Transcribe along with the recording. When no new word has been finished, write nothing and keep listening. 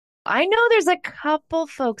I know there's a couple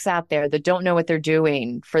folks out there that don't know what they're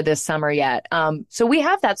doing for this summer yet. So we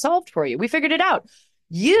have that solved for you. We figured it out.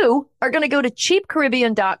 You are going to go to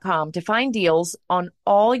cheapcaribbean.com to find deals on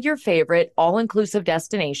all your favorite all-inclusive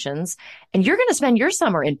destinations, and you're going to spend your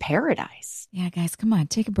summer in paradise. Yeah, guys, come on,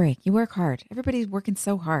 take a break. You work hard. Everybody's working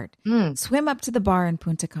so hard. Swim up to the bar in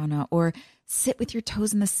Punta Cana or sit with your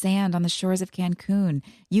toes in the sand on the shores of Cancun.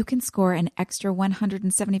 You can score an extra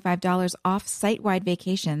 $175 off site-wide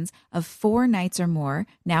vacations of 4 nights or more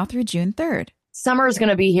now through June 3rd. Summer is going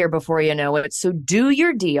to be here before you know it, so do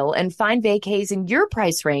your deal and find vacays in your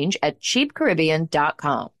price range at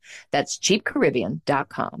cheapcaribbean.com. That's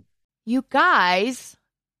cheapcaribbean.com. You guys,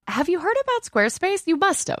 have you heard about Squarespace? You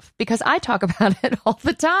must have, because I talk about it all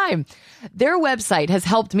the time. Their website has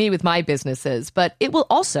helped me with my businesses, but it will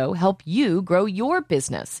also help you grow your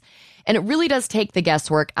business. And it really does take the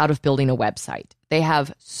guesswork out of building a website. They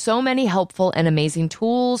have so many helpful and amazing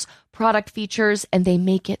tools, product features, and they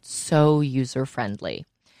make it so user-friendly.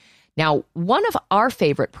 Now, one of our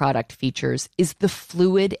favorite product features is the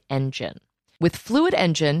Fluid Engine. With Fluid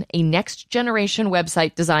Engine, a next-generation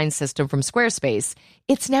website design system from Squarespace,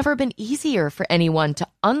 it's never been easier for anyone to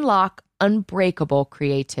unlock unbreakable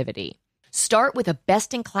creativity. Start with a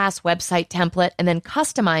best-in-class website template and then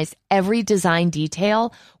customize every design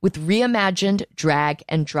detail with reimagined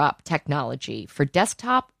drag-and-drop technology for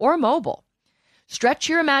desktop or mobile. Stretch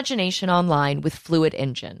your imagination online with Fluid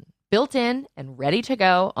Engine, built in and ready to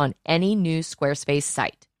go on any new Squarespace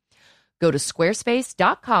site. Go to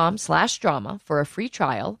squarespace.com/drama for a free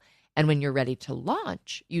trial, and when you're ready to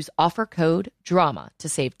launch, use offer code DRAMA to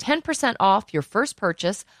save 10% off your first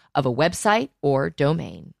purchase of a website or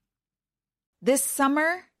domain. This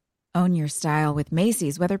summer, own your style with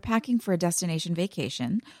Macy's. Whether packing for a destination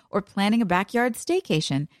vacation or planning a backyard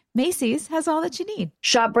staycation, Macy's has all that you need.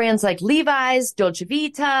 Shop brands like Levi's, Dolce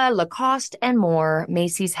Vita, Lacoste, and more.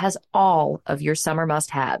 Macy's has all of your summer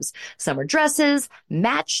must-haves. Summer dresses,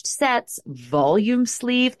 matched sets, volume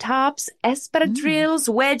sleeve tops, espadrilles,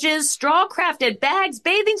 wedges, straw-crafted bags,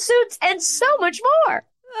 bathing suits, and so much more.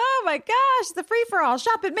 Oh my gosh, the free-for-all.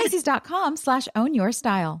 Shop at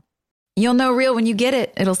Macys.com/ownyourstyle. You'll know real when you get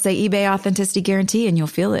it. It'll say eBay Authenticity Guarantee and you'll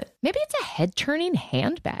feel it. Maybe it's a head-turning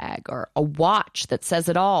handbag or a watch that says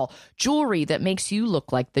it all, jewelry that makes you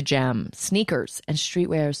look like the gem, sneakers and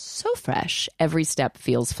streetwear so fresh, every step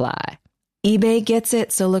feels fly. eBay gets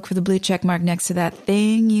it, so look for the blue check mark next to that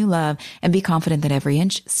thing you love and be confident that every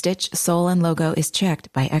inch, stitch, sole, and logo is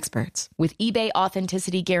checked by experts. With eBay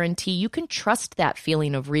Authenticity Guarantee, you can trust that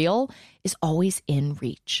feeling of real is always in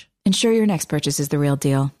reach. Ensure your next purchase is the real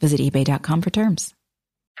deal. Visit ebay.com for terms.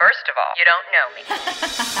 First of all, you don't know me.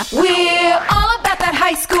 We're all about that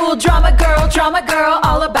high school drama girl,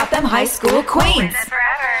 all about them high school queens.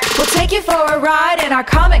 We'll take you for a ride in our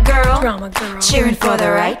comic girl, cheering for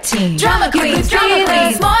the right team. Drama queens,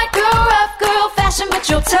 smart girl, rough girl, fashion but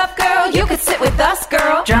you're tough girl. You could sit with us,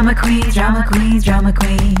 girl. Drama queens, drama queens, drama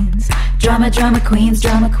queens,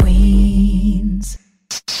 drama queens.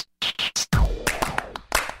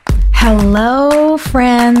 Hello,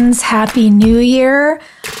 friends. Happy New Year.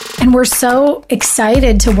 And we're so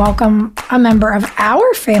excited to welcome a member of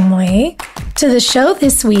our family to the show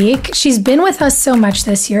this week. She's been with us so much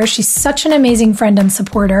this year. She's such an amazing friend and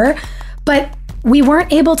supporter, but we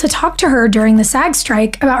weren't able to talk to her during the SAG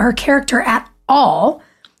strike about her character at all.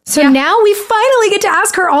 So now we finally get to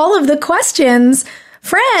ask her all of the questions.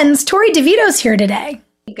 Friends, Torrey DeVitto's here today.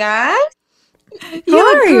 Hey guys. You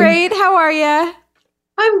look great. How are you?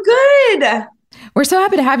 I'm good. We're so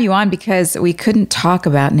happy to have you on because we couldn't talk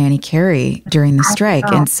about Nanny Carey during the strike.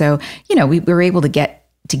 And so, we were able to get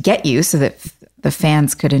you so that the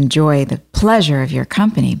fans could enjoy the pleasure of your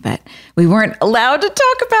company. But we weren't allowed to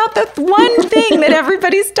talk about the one thing that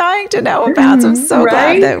everybody's dying to know about. So I'm so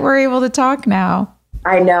glad that we're able to talk now.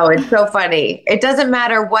 I know. It's so funny. It doesn't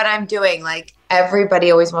matter what I'm doing. Like,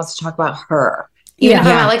 everybody always wants to talk about her. Even if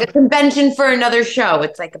I'm at like a convention for another show,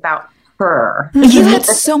 it's like about her. You've had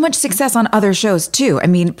so much success on other shows too. I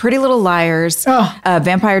mean, Pretty Little Liars,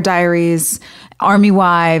 Vampire Diaries, Army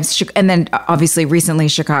Wives, and then obviously recently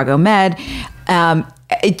Chicago Med.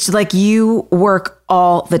 It's like you work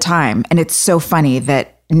all the time, and it's so funny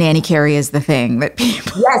that Nanny Carey is the thing that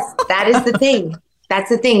people. Yes, that is the thing. That's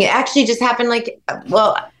the thing. It actually just happened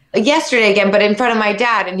yesterday again, but in front of my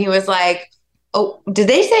dad, and he was like, "Oh, did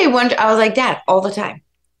they say one?" I was like, "Dad, all the time."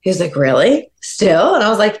 He was like, "Really? Still?" And I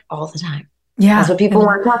was like, "All the time." Yeah. That's what people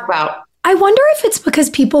want to talk about. I wonder if it's because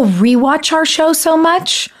people rewatch our show so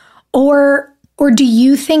much, or do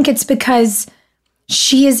you think it's because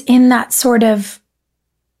she is in that sort of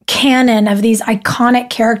canon of these iconic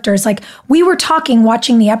characters. Like we were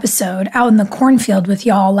watching the episode out in the cornfield with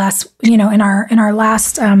y'all last, in our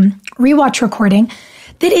last rewatch recording,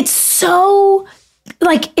 that it's so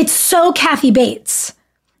Kathy Bates.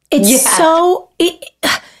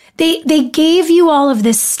 They gave you all of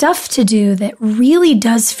this stuff to do that really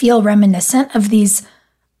does feel reminiscent of these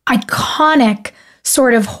iconic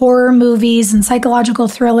sort of horror movies and psychological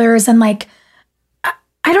thrillers. And like,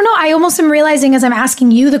 I don't know, I almost am realizing as I'm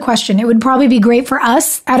asking you the question, it would probably be great for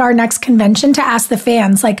us at our next convention to ask the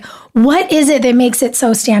fans, like, what is it that makes it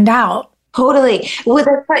so stand out? Totally. Well,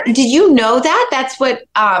 did you know that? That's what,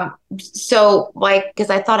 because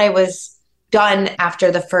I thought I was done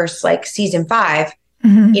after the first season 5.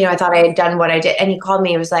 Mm-hmm. I thought I had done what I did. And he called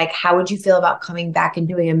me and was like, how would you feel about coming back and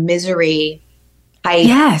doing a Misery type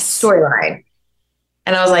storyline?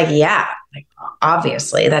 And I was like, yeah,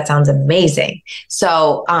 obviously that sounds amazing.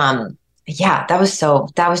 So, that was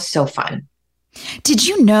so fun. Did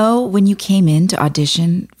you know when you came in to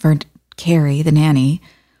audition for Carrie, the nanny,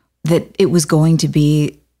 that it was going to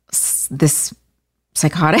be this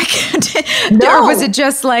psychotic? No. Or was it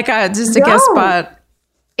just a guest spot?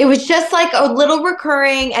 It was just a little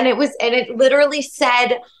recurring, and it literally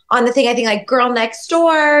said on the thing, I think girl next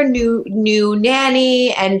door, new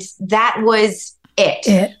nanny, and that was it.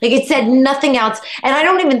 It said nothing else. And I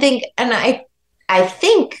don't even think, and I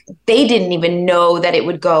think they didn't even know that it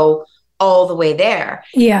would go all the way there.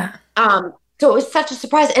 Yeah. So it was such a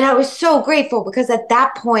surprise. And I was so grateful because at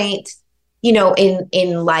that point,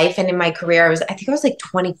 in life and in my career, I think I was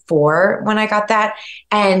 24 when I got that.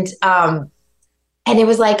 And it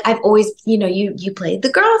was I've always, you played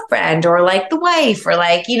the girlfriend or the wife or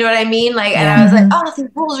you know what I mean? And I was oh, these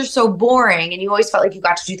roles are so boring. And you always felt like you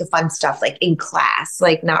got to do the fun stuff, in class,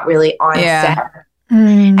 not really on set.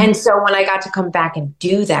 Mm. And so when I got to come back and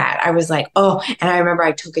do that, I was oh, and I remember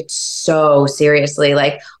I took it so seriously.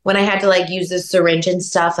 When I had to use the syringe and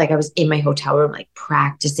stuff, I was in my hotel room,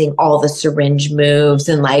 practicing all the syringe moves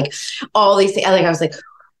and all these things. I was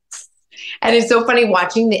and it's so funny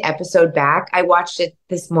watching the episode back. I watched it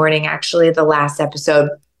this morning, actually, the last episode.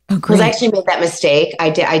 Oh, great. Because I actually made that mistake. I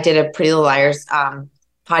did a Pretty Little Liars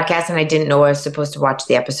podcast, and I didn't know I was supposed to watch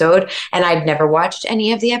the episode. And I'd never watched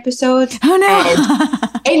any of the episodes. Oh, no.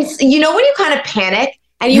 And when you kind of panic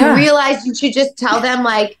and you realize you should just tell them,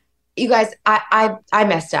 you guys, I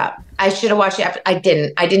messed up. I should have watched it. I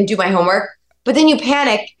didn't do my homework. But then you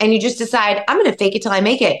panic and you just decide, I'm going to fake it till I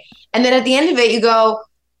make it. And then at the end of it, you go,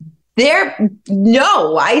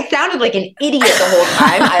 I sounded like an idiot the whole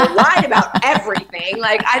time. I lied about everything.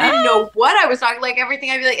 I didn't know what I was talking, everything.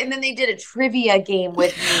 I'd be and then they did a trivia game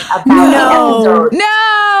with me about the episode.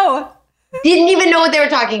 No! Didn't even know what they were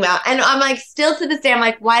talking about. And I'm still to this day,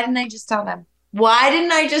 I'm why didn't I just tell them? Why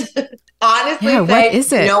didn't I just honestly say, what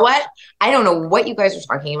is it? You know what? I don't know what you guys are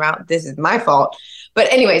talking about. This is my fault.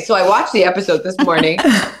 But anyway, so I watched the episode this morning.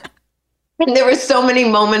 And there were so many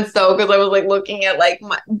moments though, because I was looking at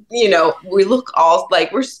my, we look all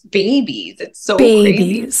we're babies. It's so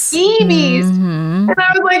babies. Crazy. Babies. Mm-hmm. And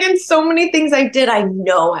I was in so many things I did. I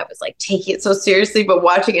know I was taking it so seriously, but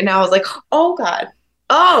watching it now, I was oh God.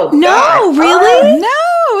 Oh no, God. really?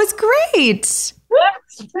 No, it's great.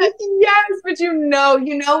 Yes, but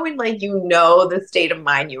when the state of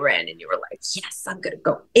mind you were in, and you were yes, I'm gonna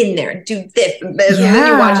go in there and do this and this, and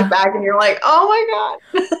then you watch it back and you're oh my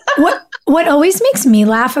God. What always makes me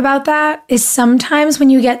laugh about that is sometimes when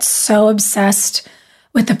you get so obsessed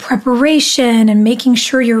with the preparation and making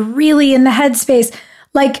sure you're really in the headspace,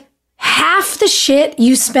 half the shit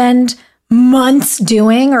you spend months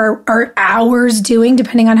doing or hours doing,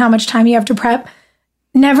 depending on how much time you have to prep,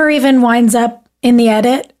 never even winds up in the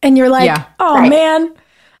edit. And you're man.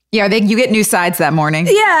 Yeah, you get new sides that morning.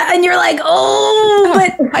 Yeah, and you're oh,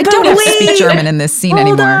 but I don't have to speak German in this scene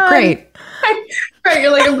anymore. On. Great. Right,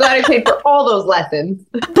 you're I'm glad I paid for all those lessons.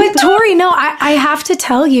 But Torrey, no, I have to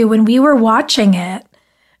tell you, when we were watching it,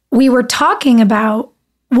 we were talking about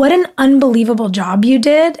what an unbelievable job you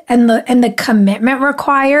did, and the commitment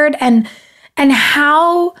required, and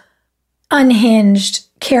how unhinged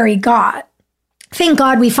Carrie got. Thank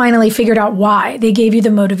God we finally figured out why. They gave you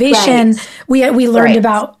the motivation. Right. We learned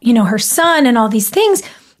about, her son and all these things.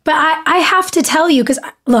 But I have to tell you, because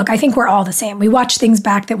look, I think we're all the same. We watch things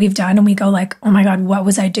back that we've done and we go oh my God, what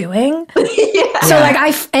was I doing? Yeah. So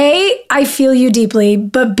I feel you deeply,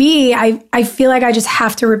 but B, I feel like I just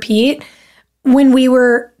have to repeat, when we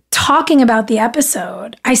were talking about the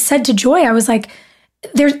episode, I said to Joy, I was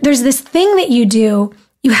there's this thing that you do.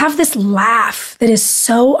 You have this laugh that is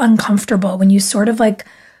so uncomfortable when you sort of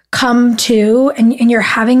come to and you're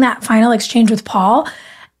having that final exchange with Paul.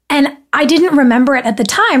 And I didn't remember it at the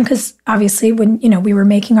time because obviously when, we were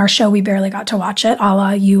making our show, we barely got to watch it, a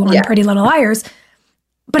la you on Pretty Little Liars.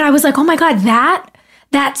 But I was like, oh my God,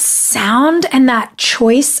 that sound and that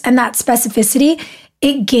choice and that specificity,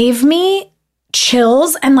 it gave me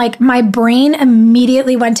chills. And like my brain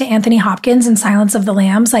immediately went to Anthony Hopkins in Silence of the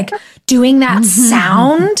Lambs, like doing that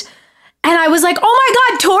sound. And I was like, oh my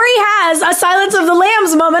God, Tori has a Silence of the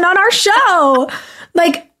Lambs moment on our show.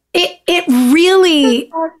 Like it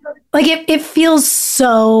really, like it feels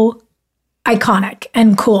so iconic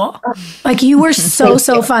and cool. Like you were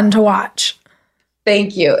so fun to watch.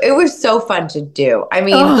 Thank you. It was so fun to do. I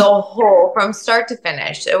mean, the whole, from start to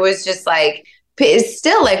finish, it was just like, it's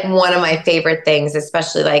still like one of my favorite things,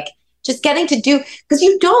 especially like just getting to do, because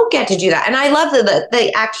you don't get to do that. And I love that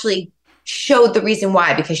they actually showed the reason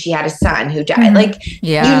why, because she had a son who died. Like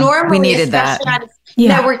you normally, we needed that. On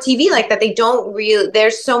network TV like that, they don't really,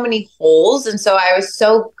 there's so many holes. And so I was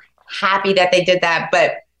so happy that they did that.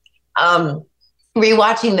 But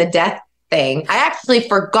rewatching the death thing, I actually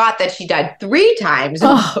forgot that she died 3 times.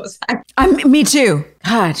 Me too.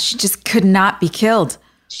 God, she just could not be killed.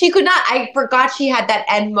 She could not. I forgot she had that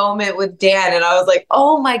end moment with Dan, and I was like,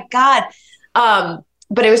 oh my God.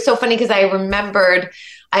 But it was so funny because I remembered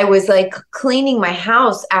I was like cleaning my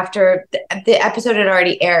house after the episode had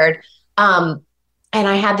already aired. And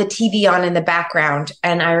I had the TV on in the background.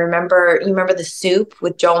 And I remember, you remember The Soup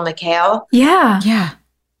with Joel McHale? Yeah. Yeah.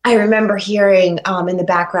 I remember hearing in the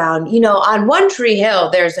background, on One Tree Hill,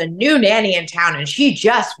 there's a new nanny in town and she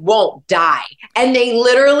just won't die. And they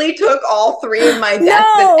literally took all 3 of my deaths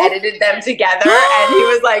and edited them together. And he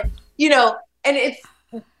was like, and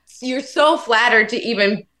you're so flattered to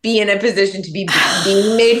even be in a position to be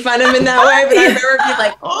being made fun of in that way. But I remember being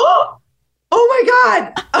like, oh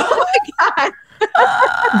my God.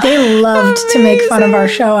 They loved to make fun of our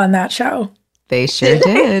show on that show. They sure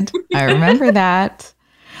did. I remember that.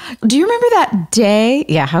 Do you remember that day?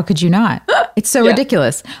 Yeah, how could you not? It's so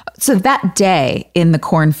ridiculous. So that day in the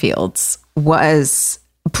cornfields was,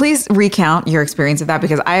 please recount your experience of that,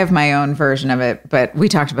 because I have my own version of it, but we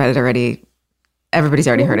talked about it already. Everybody's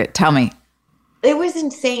already heard it. Tell me. It was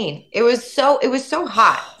insane. It was so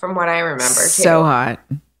hot from what I remember too. So hot.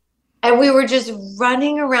 And we were just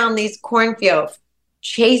running around these cornfields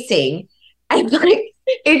chasing, and like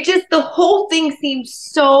the whole thing seemed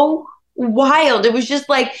so wild. It was just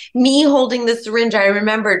like me holding the syringe. I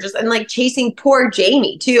remember and like chasing poor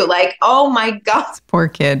Jamie too. Like, oh my God. Poor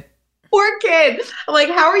kid. I'm like,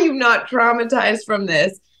 how are you not traumatized from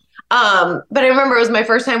this? But I remember it was my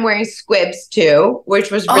first time wearing squibs too,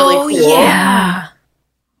 which was really cool. Yeah.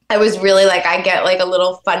 I was really like, I get like a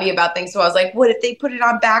little funny about things. So I was like, what if they put it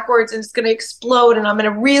on backwards and it's going to explode and I'm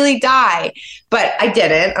going to really die? But I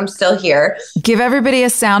didn't. I'm still here. Give everybody a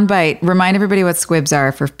sound bite. Remind everybody what squibs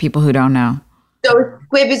are for people who don't know. So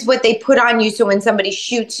squib is what they put on you. So when somebody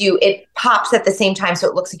shoots you, it pops at the same time. So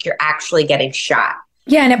it looks like you're actually getting shot.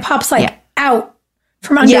 Yeah. And it pops like out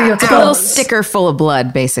from under your clothes. It's a little sticker full of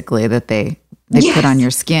blood, basically, that they put on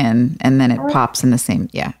your skin, and then it pops in the same.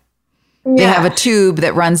 Yeah. They have a tube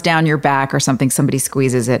that runs down your back or something. Somebody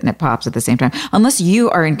squeezes it and it pops at the same time. Unless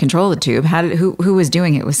you are in control of the tube. Who was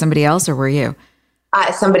doing it? Was somebody else or were you?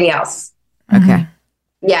 Somebody else. Okay.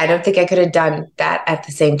 Yeah, I don't think I could have done that at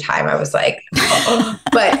the same time. I was like,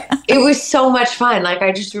 but it was so much fun. Like,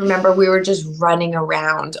 I just remember we were just running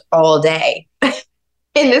around all day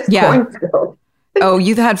in this cornfield. Oh,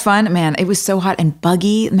 you had fun? Man, it was so hot and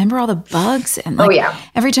buggy. Remember all the bugs? And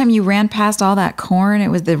every time you ran past all that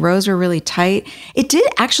corn, the rows were really tight. It did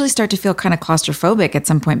actually start to feel kind of claustrophobic at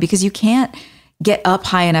some point because you can't get up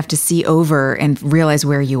high enough to see over and realize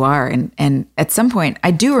where you are. And at some point,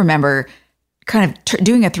 I do remember kind of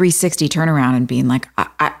doing a 360 turnaround and being like,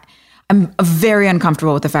 I'm very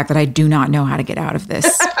uncomfortable with the fact that I do not know how to get out of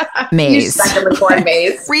this maze. You're stuck in the corn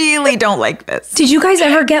maze. Really don't like this. Did you guys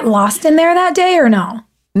ever get lost in there that day or no?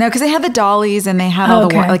 No, because they had the dollies and they had all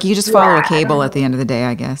the like you just follow a cable at the end of the day,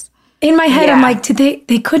 I guess. In my head, I'm like,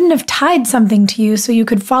 they couldn't have tied something to you so you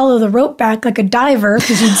could follow the rope back like a diver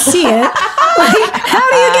because you'd see it. Like, how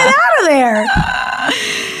do you get out of there?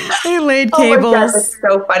 They laid cables. Oh my God, that's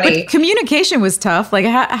so funny. But communication was tough. Like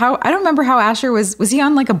how I don't remember how Asher was he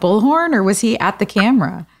on like a bullhorn or was he at the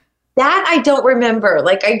camera? That I don't remember.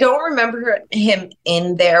 Like, I don't remember him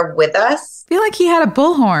in there with us. I feel like he had a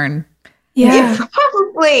bullhorn. Yeah,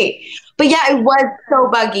 probably. But yeah, it was so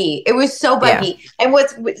buggy. It was so buggy. Yeah. And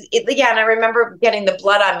and I remember getting the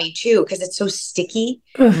blood on me too because it's so sticky.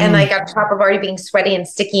 Mm-hmm. And like on top of already being sweaty and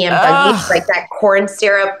sticky and buggy, like that corn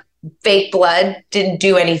syrup fake blood didn't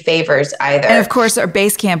do any favors either. And of course, our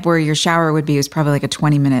base camp where your shower would be was probably like a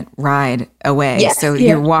 20-minute ride away. Yes. So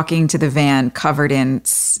you're walking to the van covered in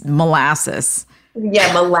molasses.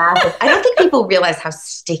 Yeah, molasses. I don't think people realize how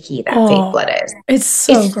sticky that fake blood is. It's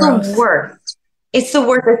so gross. The worst. It's the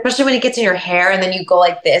worst, especially when it gets in your hair and then you go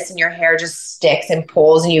like this and your hair just sticks and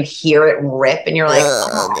pulls and you hear it rip and you're like,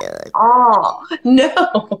 oh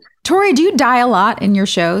no. Torrey, do you die a lot in your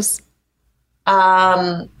shows?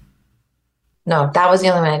 No, that was the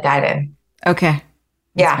only one I died in. Okay.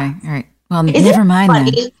 Yeah. Okay. All right. Well, never mind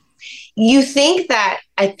then. You think that,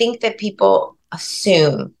 I think that people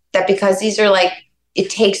assume that because these are like, it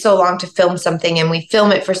takes so long to film something and we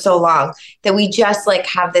film it for so long that we just like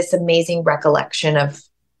have this amazing recollection of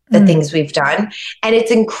the things we've done. And it's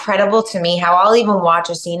incredible to me how I'll even watch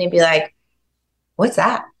a scene and be like, what's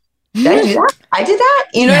that? Did I do that? I did that?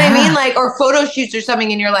 You know what I mean? Like, or photo shoots or something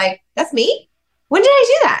and you're like, that's me? When did I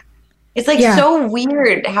do that? It's like so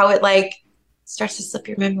weird how it like starts to slip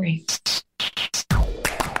your memory.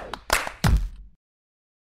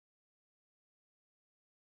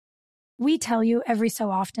 We tell you every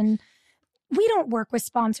so often, we don't work with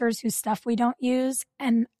sponsors whose stuff we don't use.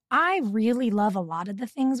 And I really love a lot of the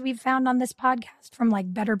things we've found on this podcast, from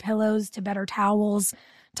like better pillows to better towels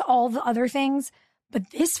to all the other things.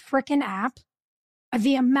 But this frickin' app,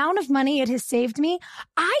 the amount of money it has saved me,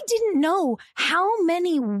 I didn't know how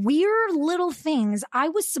many weird little things I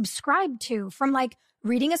was subscribed to, from like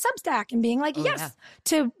reading a Substack and being like,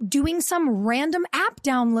 to doing some random app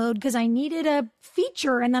download because I needed a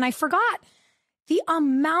feature and then I forgot. The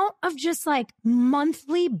amount of just like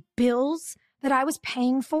monthly bills that I was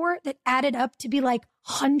paying for that added up to be like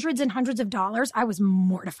hundreds and hundreds of dollars, I was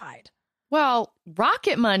mortified. Well,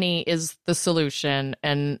 Rocket Money is the solution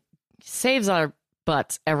and saves our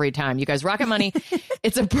butts every time. You guys, Rocket Money,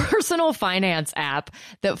 it's a personal finance app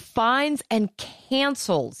that finds and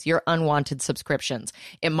cancels your unwanted subscriptions.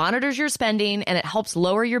 It monitors your spending and it helps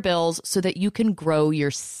lower your bills so that you can grow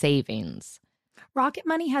your savings. Rocket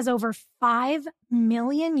Money has over 5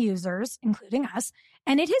 million users, including us,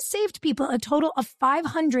 and it has saved people a total of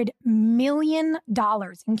 $500 million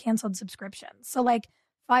in canceled subscriptions. So like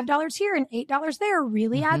 $5 here and $8 there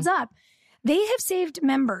really adds up. They have saved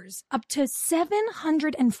members up to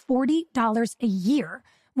 $740 a year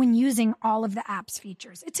when using all of the app's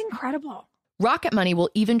features. It's incredible. Rocket Money will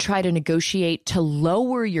even try to negotiate to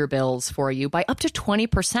lower your bills for you by up to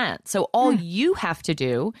 20%. So all you have to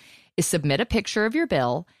do is submit a picture of your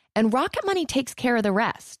bill, and Rocket Money takes care of the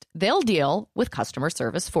rest. They'll deal with customer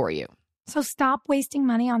service for you. So stop wasting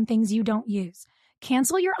money on things you don't use.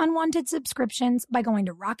 Cancel your unwanted subscriptions by going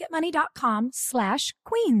to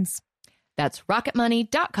rocketmoney.com/queens. That's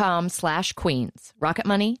rocketmoney.com/queens.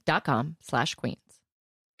 rocketmoney.com/queens.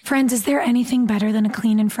 Friends, is there anything better than a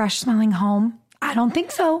clean and fresh smelling home? I don't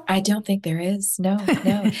think so. I don't think there is. No.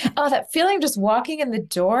 Oh, that feeling of just walking in the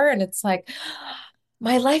door and it's like,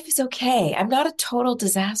 my life is okay. I'm not a total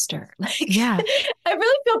disaster. I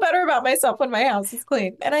really feel better about myself when my house is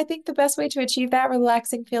clean. And I think the best way to achieve that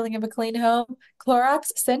relaxing feeling of a clean home,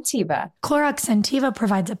 Clorox Scentiva. Clorox Scentiva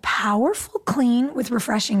provides a powerful clean with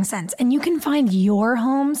refreshing scents. And you can find your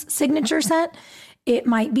home's signature scent. It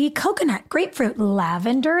might be coconut, grapefruit,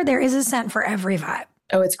 lavender. There is a scent for every vibe.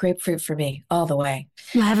 Oh, it's grapefruit for me, all the way.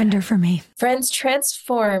 Lavender for me. Friends,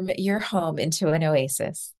 transform your home into an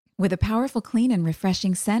oasis. With a powerful, clean, and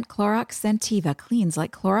refreshing scent, Clorox Scentiva cleans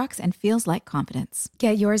like Clorox and feels like confidence.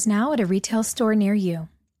 Get yours now at a retail store near you.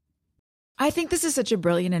 I think this is such a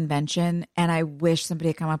brilliant invention, and I wish somebody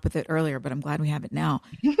had come up with it earlier, but I'm glad we have it now.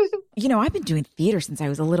 You know, I've been doing theater since I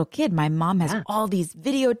was a little kid. My mom has all these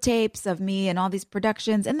videotapes of me and all these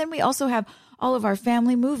productions, and then we also have all of our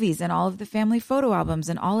family movies and all of the family photo albums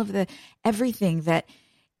and all of the everything that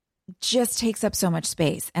just takes up so much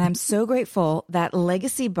space. And I'm so grateful that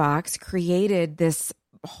Legacy Box created this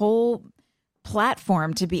whole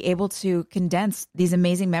platform to be able to condense these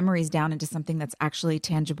amazing memories down into something that's actually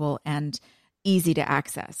tangible and easy to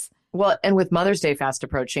access. Well, and with Mother's Day fast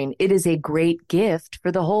approaching, it is a great gift for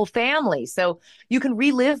the whole family. So you can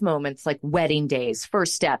relive moments like wedding days,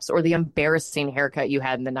 first steps, or the embarrassing haircut you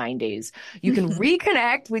had in the 90s. You can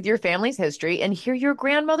reconnect with your family's history and hear your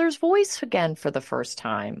grandmother's voice again for the first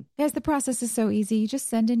time. Yes, the process is so easy. You just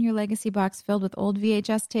send in your Legacy Box filled with old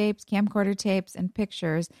VHS tapes, camcorder tapes, and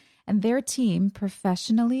pictures, and their team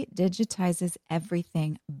professionally digitizes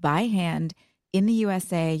everything by hand. In the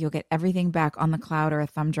USA, you'll get everything back on the cloud or a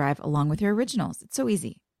thumb drive along with your originals. It's so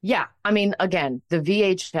easy. Yeah. I mean, again, the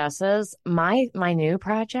VHSs, my new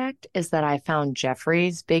project is that I found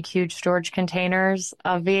Jeffrey's big, huge storage containers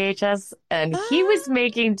of VHS And he was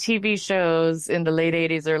making TV shows in the late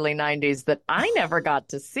 80s, early 90s that I never got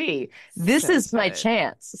to see. This is my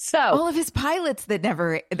chance. So all of his pilots that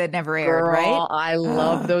never aired, girl, right? I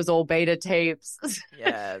love those old beta tapes.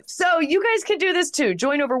 Yes. So you guys can do this too.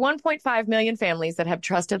 Join over 1.5 million families that have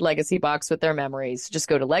trusted Legacy Box with their memories. Just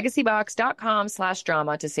go to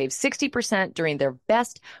legacybox.com/drama to save 60% during their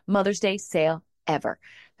best Mother's Day sale ever.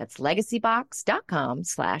 That's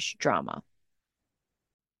legacybox.com/drama.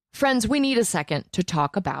 Friends, we need a second to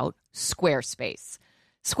talk about Squarespace.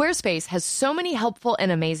 Squarespace has so many helpful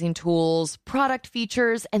and amazing tools, product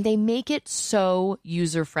features, and they make it so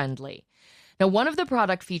user-friendly. Now, one of the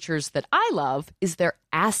product features that I love is their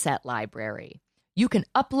asset library. You can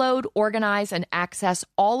upload, organize, and access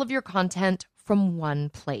all of your content from one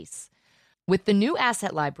place. With the new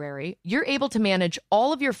asset library, you're able to manage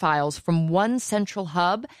all of your files from one central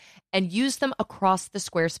hub and use them across the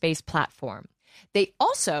Squarespace platform. They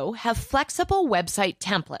also have flexible website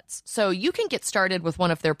templates, so you can get started with one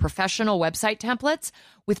of their professional website templates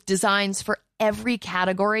with designs for every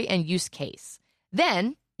category and use case.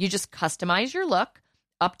 Then you just customize your look,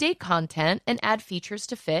 update content, and add features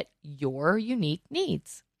to fit your unique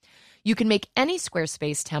needs. You can make any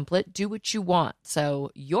Squarespace template do what you want, so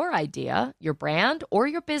your idea, your brand, or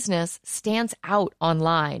your business stands out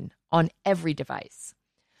online on every device.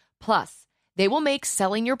 Plus, they will make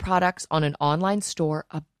selling your products on an online store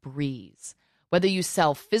a breeze. Whether you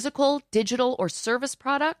sell physical, digital, or service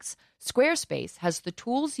products, Squarespace has the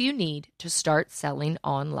tools you need to start selling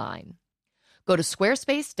online. Go to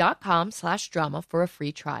squarespace.com/drama for a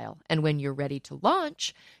free trial. And when you're ready to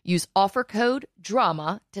launch, use offer code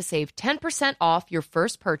DRAMA to save 10% off your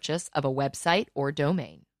first purchase of a website or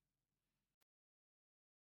domain.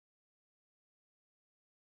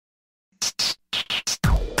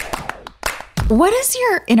 What is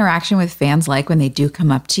your interaction with fans like when they do come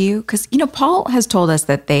up to you? Because, Paul has told us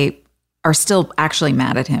that they are still actually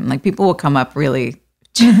mad at him. Like, people will come up really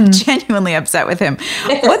genuinely upset with him.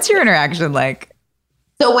 What's your interaction like?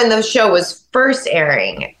 So when the show was first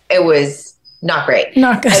airing, it was not great.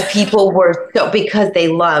 Not good. And people were because they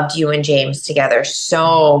loved you and James together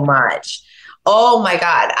so much. Oh my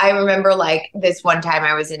God. I remember like this one time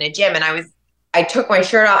I was in a gym and I took my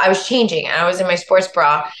shirt off. I was changing and I was in my sports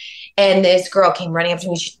bra. And this girl came running up to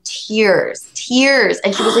me, tears. And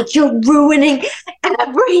she was like, "You're ruining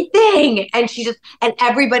everything." And and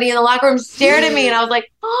everybody in the locker room stared at me. And I was like,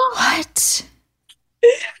 "Oh, what?"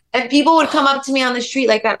 And people would come up to me on the street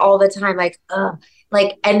like that all the time. And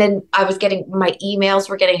then my emails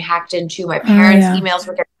were getting hacked into, my parents' emails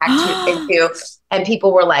were getting hacked into, and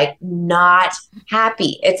people were like not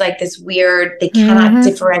happy. It's like this weird, they cannot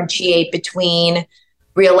differentiate between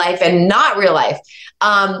real life and not real life.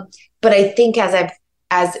 But I think as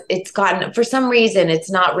it's gotten, for some reason, it's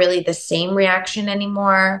not really the same reaction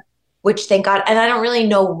anymore, which thank God. And I don't really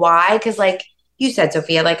know why. Cause like you said,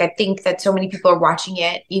 Sophia, like, I think that so many people are watching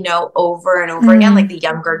it, over and over again. Like the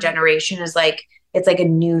younger generation is like, it's like a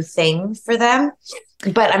new thing for them,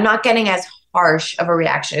 but I'm not getting as harsh of a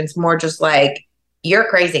reaction. It's more just like, you're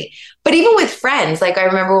crazy. But even with friends, like I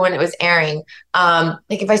remember when it was airing,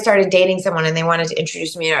 like if I started dating someone and they wanted to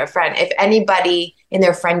introduce me to a friend, if anybody in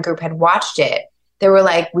their friend group had watched it, they were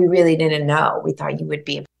like, "We really didn't know. We thought you would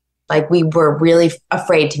be like, we were really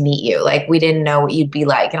afraid to meet you. Like we didn't know what you'd be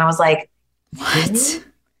like." And I was like, "What?" Really?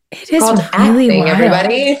 It is really acting, wild.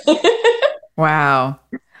 everybody. Wow.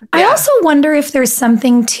 I also wonder if there's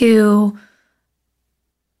something to,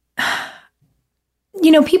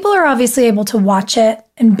 people are obviously able to watch it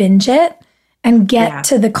and binge it and get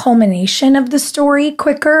to the culmination of the story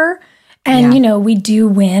quicker. And, we do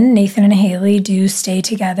win. Nathan and Haley do stay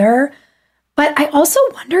together. But I also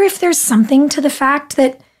wonder if there's something to the fact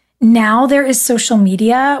that now there is social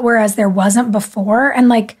media, whereas there wasn't before. And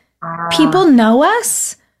like people know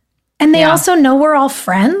us and they also know we're all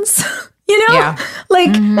friends,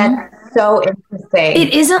 like that's so interesting.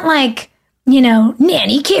 It isn't like,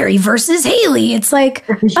 Nanny Carey versus Haley. It's like,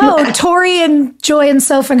 Torrey and Joy and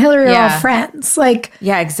Soph and Hillary are all friends. Like,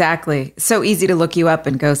 yeah, exactly. So easy to look you up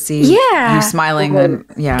and go see you smiling. And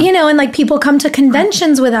and like people come to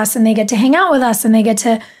conventions with us and they get to hang out with us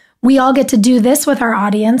and we all get to do this with our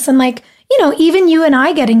audience. And like, even you and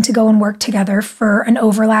I getting to go and work together for an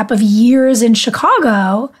overlap of years in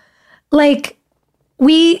Chicago, like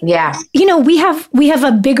we have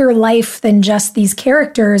a bigger life than just these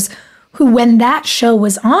characters who, when that show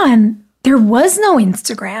was on, there was no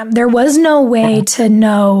Instagram. There was no way to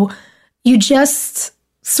know. You just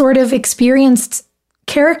sort of experienced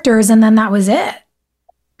characters and then that was it.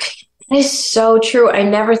 That is so true. I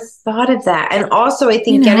never thought of that. And also I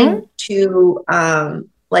think getting to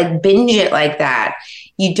like binge it like that.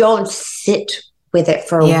 You don't sit with it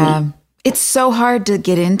for a week. It's so hard to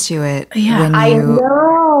get into it when I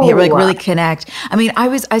know. you like really connect. I mean,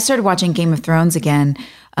 I started watching Game of Thrones again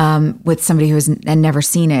with somebody who had never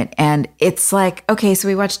seen it, and it's like, okay, so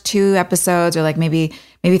we watched 2 episodes or like maybe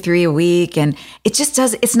 3 a week, and it just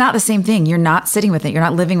it's not the same thing. You're not sitting with it. You're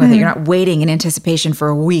not living with it. You're not waiting in anticipation for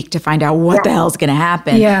a week to find out what the hell is going to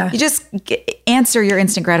happen. You just answer your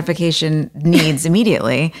instant gratification needs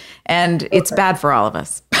immediately, and it's bad for all of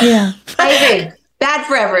us. I agree. Bad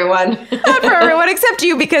for everyone. Bad for everyone except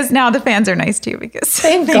you, because now the fans are nice to you because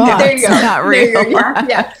Thank God. There you go. It's not real.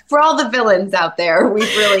 Yeah. For all the villains out there,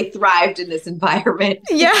 we've really thrived in this environment.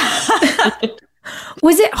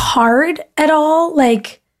 Was it hard at all,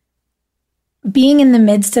 like being in the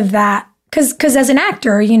midst of that? Because as an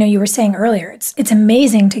actor, you know, you were saying earlier, it's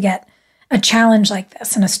amazing to get a challenge like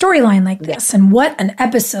this and a storyline like this, and what an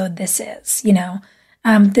episode this is. You know,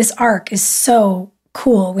 this arc is so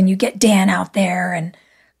cool when you get Dan out there, and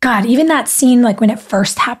God, even that scene, like when it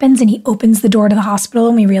first happens and he opens the door to the hospital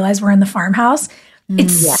and we realize we're in the farmhouse,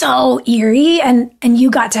 it's so eerie, and you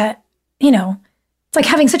got to, you know, it's like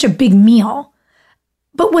having such a big meal.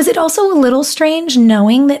 But was it also a little strange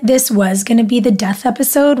knowing that this was going to be the death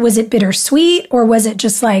episode? Was it bittersweet, or was it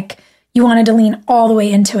just like you wanted to lean all the way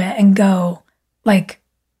into it and go like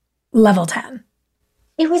level 10?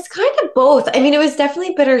 It was kind of both. I mean, it was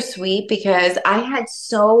definitely bittersweet because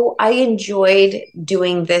I enjoyed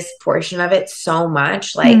doing this portion of it so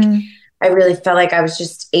much. Like, I really felt like I was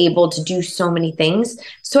just able to do so many things.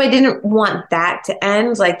 So I didn't want that to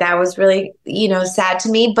end. Like, that was really, you know, sad to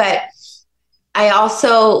me. But I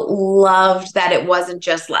also loved that it wasn't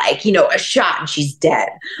just like, you know, a shot and she's dead.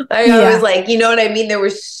 Like, I was like, you know what I mean? There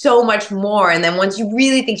was so much more. And then once you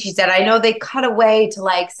really think she's dead, I know they cut away to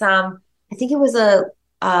like I think it was a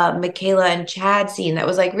Michaela and Chad scene that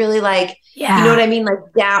was like really like, you know what I mean? Like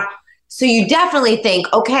down. So you definitely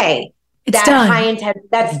think, okay, it's that done. high intent,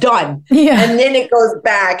 that's done. Yeah. And then it goes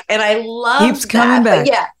back. And I love Keeps coming back.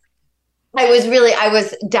 But I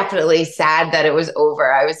was definitely sad that it was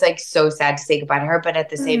over. I was like so sad to say goodbye to her. But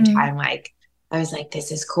at the same time, like, I was like,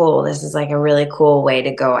 this is cool. This is like a really cool way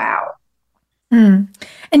to go out. And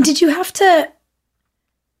did you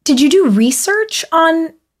do research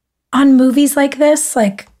on movies like this,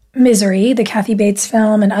 like Misery, the Kathy Bates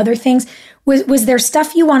film, and other things? Was there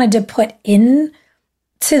stuff you wanted to put in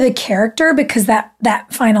to the character? Because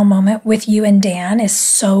that final moment with you and Dan is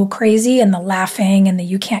so crazy, and the laughing and the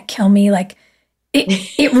 "you can't kill me," like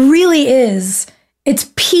it really is. It's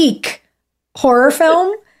peak horror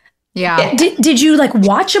film. Yeah. Did you like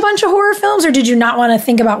watch a bunch of horror films, or did you not want to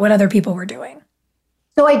think about what other people were doing?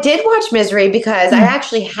 So I did watch Misery because I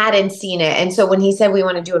actually hadn't seen it. And so when he said we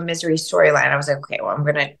want to do a Misery storyline, I was like, okay, well, I'm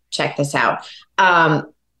going to check this out. And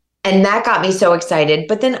that got me so excited.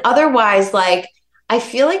 But then otherwise, like, I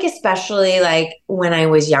feel like especially like when I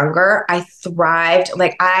was younger, I thrived.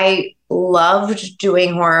 Like, I loved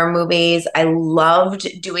doing horror movies. I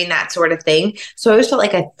loved doing that sort of thing. So I always felt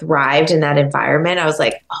like I thrived in that environment. I was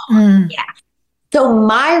like, oh, yeah. So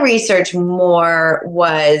my research more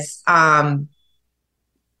was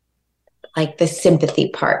like the sympathy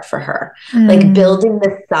part for her, like building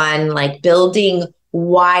the son, like building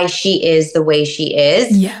why she is the way she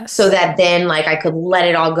is. Yes. So that then like I could let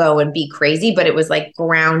it all go and be crazy, but it was like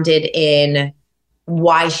grounded in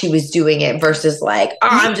why she was doing it versus like, oh,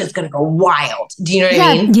 I'm just going to go wild. Do you know what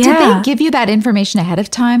I mean? Did they give you that information ahead of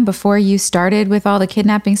time before you started with all the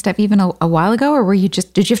kidnapping stuff even a while ago? Or did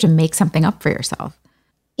you have to make something up for yourself?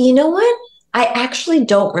 You know what? I actually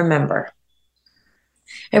don't remember.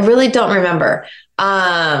 I really don't remember.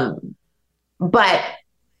 But,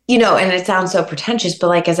 you know, and it sounds so pretentious, but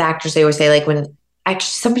like as actors, they always say, like, when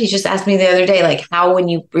actually somebody just asked me the other day, like, how when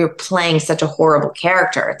you're playing such a horrible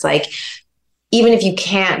character, it's like, even if you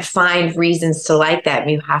can't find reasons to like that,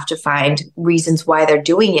 you have to find reasons why they're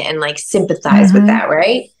doing it and like sympathize with that,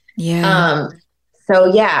 right? Yeah. So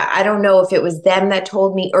yeah, I don't know if it was them that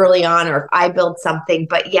told me early on or if I built something,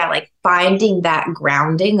 but yeah, like finding that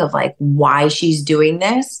grounding of like why she's doing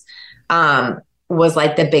this was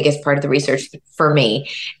like the biggest part of the research for me.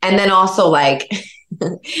 And then also like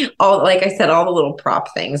like I said, all the little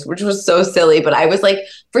prop things, which was so silly, but I was like,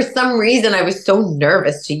 for some reason, I was so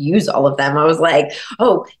nervous to use all of them. I was like,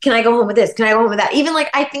 oh, can I go home with this? Can I go home with that? Even like,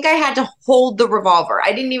 I think I had to hold the revolver.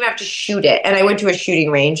 I didn't even have to shoot it. And I went to a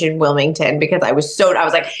shooting range in Wilmington because I was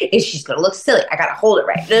like, she's going to look silly. I got to hold it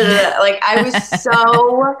right. Like I was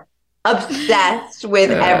so obsessed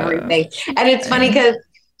with everything. And it's funny because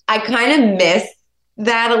I kind of miss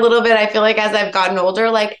that a little bit. I feel like as I've gotten older,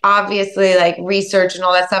 like obviously like research and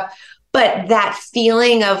all that stuff, But that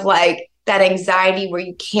feeling of like that anxiety where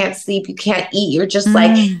you can't sleep, you can't eat, you're just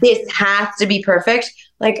like, this has to be perfect.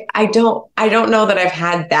 Like, I don't know that I've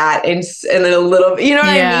had that in a little, you know what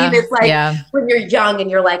I mean? It's like when you're young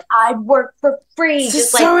and you're like, I'd work for free. This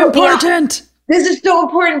is so important. This is so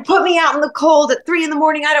important. Put me out in the cold at 3 a.m.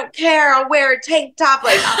 I don't care. I'll wear a tank top.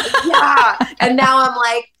 Like, yeah. And now I'm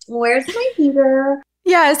like, where's my heater?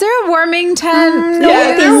 Yeah. Is there a warming tent? No,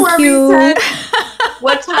 thank you.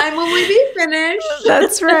 What time will we be finished?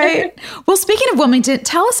 That's right. Well, speaking of Wilmington,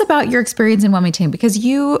 tell us about your experience in Wilmington, because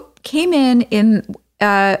you came in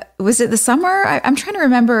was it the summer? I'm trying to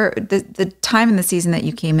remember the time in the season that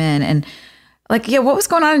you came in, and like, what was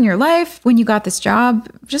going on in your life when you got this job?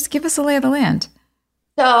 Just give us a lay of the land.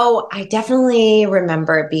 So I definitely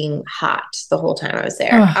remember it being hot the whole time I was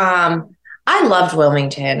there. I loved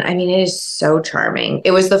Wilmington. I mean, it is so charming.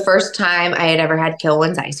 It was the first time I had ever had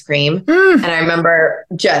Kilwin's ice cream. And I remember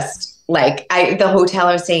just like the hotel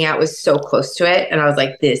I was staying at was so close to it. And I was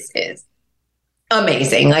like, this is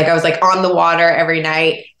amazing. Like, I was like on the water every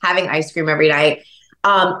night, having ice cream every night.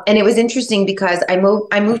 And it was interesting because I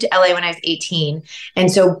moved to LA when I was 18.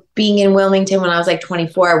 And so being in Wilmington when I was like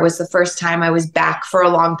 24 was the first time I was back for a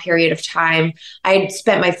long period of time. I had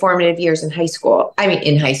spent my formative years in high school. I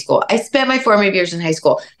spent my formative years in high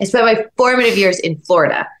school. I spent my formative years in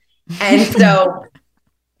Florida. And so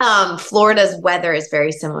Florida's weather is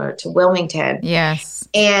very similar to Wilmington. Yes.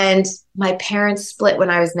 And my parents split when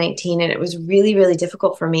I was 19, and it was really, really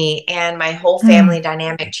difficult for me. And my whole family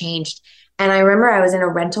dynamic changed. And I remember I was in a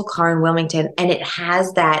rental car in Wilmington, and it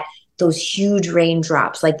has those huge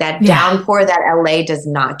raindrops, like that downpour that LA does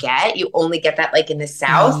not get. You only get that like in the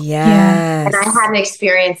South. Yes. And I hadn't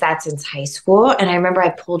experienced that since high school. And I remember I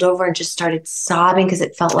pulled over and just started sobbing because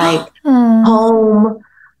it felt like home,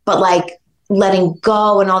 but like letting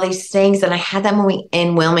go and all these things. And I had that moment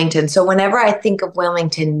in Wilmington. So whenever I think of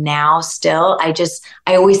Wilmington now still, I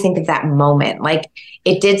always think of that moment. Like,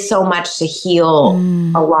 it did so much to heal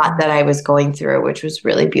a lot that I was going through, which was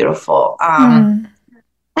really beautiful.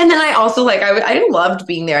 And then I also I loved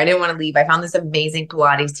being there. I didn't want to leave. I found this amazing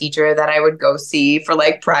Pilates teacher that I would go see for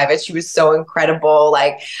like private. She was so incredible.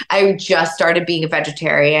 Like, I just started being a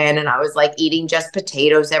vegetarian, and I was like eating just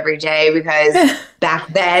potatoes every day because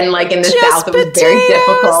back then, like in the South, it was very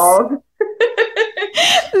difficult.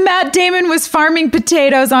 Matt Damon was farming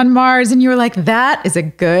potatoes on Mars, and you were like, that is a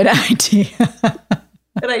good idea.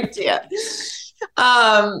 Good idea.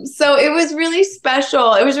 So it was really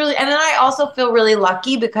special. And then I also feel really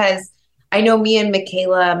lucky because I know me and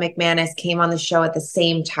Michaela McManus came on the show at the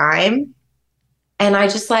same time, and I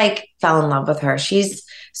just like fell in love with her. She's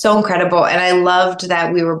so incredible. And I loved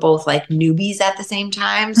that we were both like newbies at the same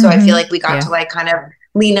time. So I feel like we got to like kind of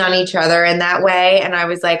lean on each other in that way. And I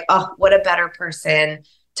was like, oh, what a better person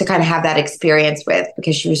to kind of have that experience with,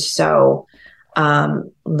 because she was so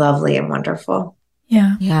lovely and wonderful.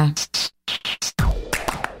 Yeah. Yeah.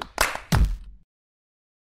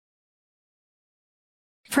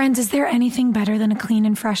 Friends, is there anything better than a clean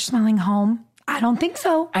and fresh smelling home? I don't think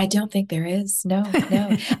so. I don't think there is. No.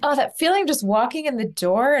 Oh, that feeling of just walking in the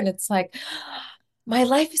door and it's like, my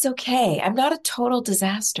life is okay. I'm not a total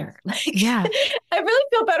disaster. I really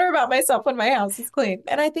feel better about myself when my house is clean.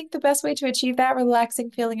 And I think the best way to achieve that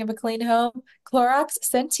relaxing feeling of a clean home, Clorox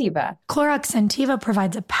Scentiva. Clorox Scentiva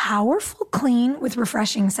provides a powerful clean with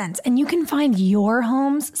refreshing scents, and you can find your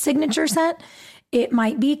home's signature scent. It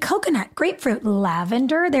might be coconut, grapefruit,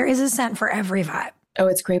 lavender. There is a scent for every vibe. Oh,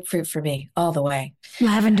 it's grapefruit for me, all the way.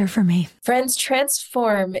 Lavender for me. Friends,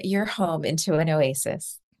 transform your home into an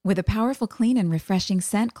oasis. With a powerful, clean, and refreshing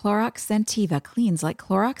scent, Clorox Scentiva cleans like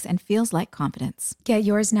Clorox and feels like confidence. Get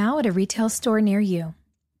yours now at a retail store near you.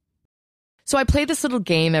 So I play this little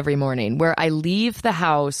game every morning where I leave the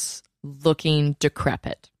house looking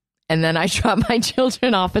decrepit. And then I drop my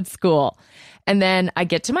children off at school. And then I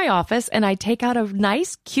get to my office and I take out a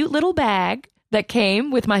nice, cute little bag that came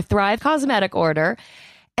with my Thrive Cosmetic order.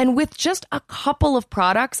 And with just a couple of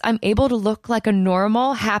products, I'm able to look like a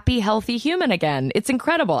normal, happy, healthy human again. It's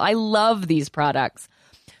incredible. I love these products.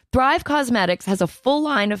 Thrive Cosmetics has a full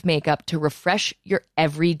line of makeup to refresh your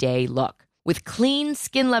everyday look. With clean,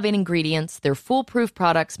 skin-loving ingredients, their foolproof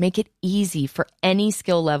products make it easy for any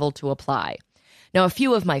skill level to apply. Now, a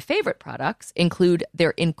few of my favorite products include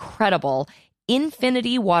their incredible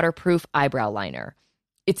Infinity Waterproof Eyebrow Liner.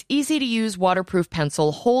 Its easy-to-use waterproof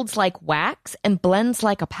pencil holds like wax and blends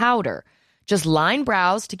like a powder. Just line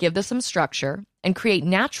brows to give them some structure and create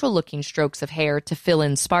natural-looking strokes of hair to fill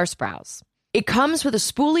in sparse brows. It comes with a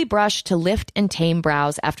spoolie brush to lift and tame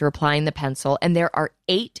brows after applying the pencil, and there are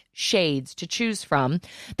 8 shades to choose from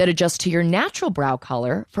that adjust to your natural brow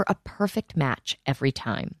color for a perfect match every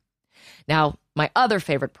time. Now, my other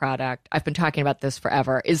favorite product, I've been talking about this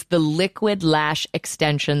forever, is the Liquid Lash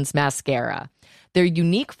Extensions Mascara. Their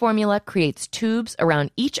unique formula creates tubes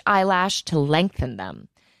around each eyelash to lengthen them.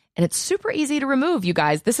 And it's super easy to remove, you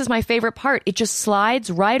guys. This is my favorite part. It just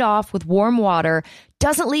slides right off with warm water,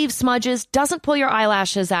 doesn't leave smudges, doesn't pull your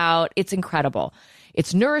eyelashes out. It's incredible.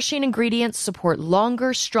 Its nourishing ingredients support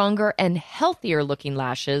longer, stronger, and healthier looking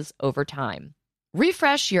lashes over time.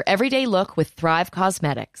 Refresh your everyday look with Thrive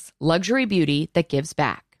Cosmetics, luxury beauty that gives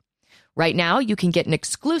back. Right now, you can get an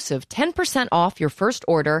exclusive 10% off your first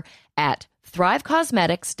order at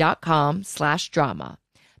thrivecosmetics.com/drama.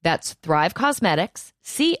 That's Thrive Cosmetics,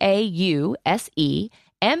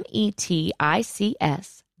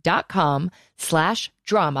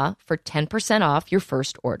 CAUSEMETICS.com/drama for 10% off your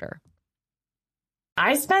first order.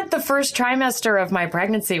 I spent the first trimester of my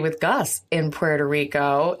pregnancy with Gus in Puerto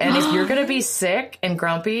Rico. And if you're going to be sick and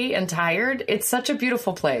grumpy and tired, it's such a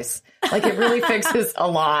beautiful place. Like, it really fixes a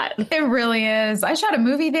lot. It really is. I shot a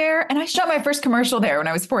movie there, and I shot my first commercial there when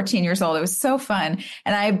I was 14 years old. It was so fun.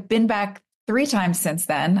 And I've been back 3 times since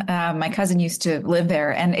then. My cousin used to live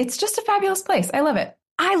there, and it's just a fabulous place. I love it.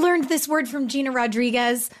 I learned this word from Gina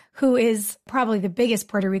Rodriguez, who is probably the biggest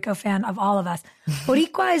Puerto Rico fan of all of us.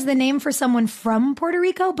 Boricua is the name for someone from Puerto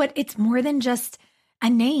Rico, but it's more than just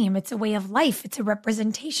a name. It's a way of life. It's a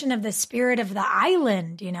representation of the spirit of the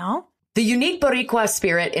island, you know? The unique Boricua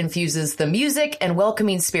spirit infuses the music and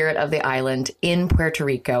welcoming spirit of the island in Puerto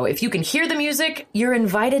Rico. If you can hear the music, you're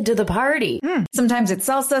invited to the party. Sometimes it's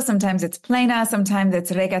salsa, sometimes it's plena, sometimes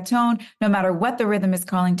it's reggaeton. No matter what the rhythm is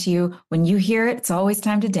calling to you, when you hear it, it's always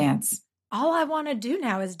time to dance. All I want to do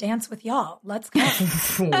now is dance with y'all. Let's go.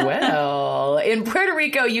 Well, in Puerto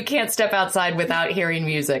Rico, you can't step outside without hearing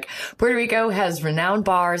music. Puerto Rico has renowned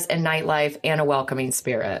bars and nightlife and a welcoming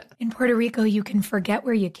spirit. In Puerto Rico, you can forget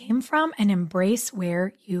where you came from and embrace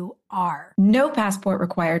where you are. No passport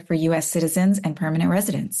required for U.S. citizens and permanent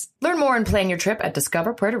residents. Learn more and plan your trip at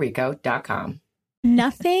discoverpuertorico.com.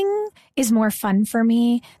 Nothing is more fun for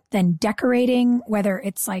me than decorating, whether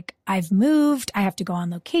it's like I've moved, I have to go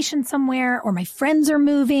on location somewhere, or my friends are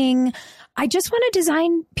moving. I just want to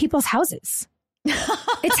design people's houses.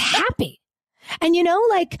 It's happy. And you know,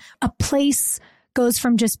 like a place goes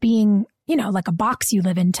from just being, you know, like a box you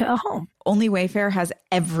live in to a home. Only Wayfair has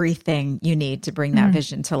everything you need to bring that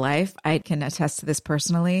vision to life. I can attest to this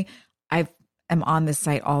personally. I am on this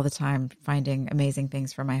site all the time, finding amazing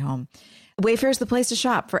things for my home. Wayfair is the place to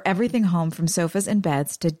shop for everything home, from sofas and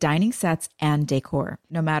beds to dining sets and decor.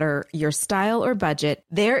 No matter your style or budget,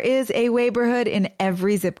 there is a Wayborhood in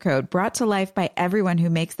every zip code, brought to life by everyone who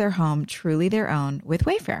makes their home truly their own with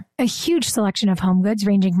Wayfair. A huge selection of home goods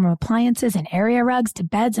ranging from appliances and area rugs to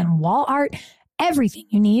beds and wall art. Everything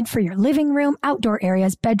you need for your living room, outdoor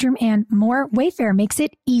areas, bedroom, and more. Wayfair makes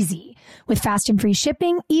it easy with fast and free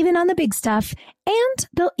shipping, even on the big stuff, and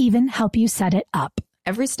they'll even help you set it up.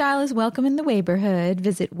 Every style is welcome in the Wayborhood.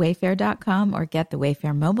 Visit wayfair.com or get the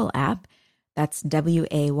Wayfair mobile app. That's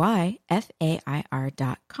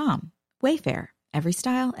WAYFAIR.com. Wayfair. Every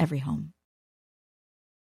style, every home.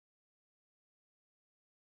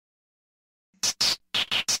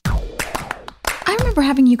 I remember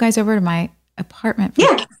having you guys over to my apartment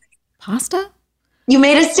for pasta. You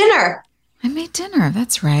made us dinner. I made dinner.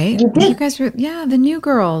 That's right. You did? You guys were, the new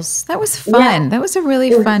girls. That was fun. That was a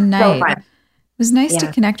really fun night. So fun. It was nice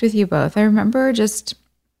to connect with you both. I remember just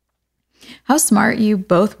how smart you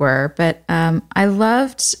both were, but I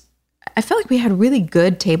felt like we had a really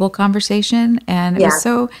good table conversation, and it was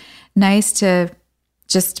so nice to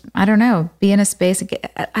just, I don't know, be in a space.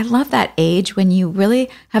 I love that age when you really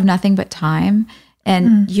have nothing but time,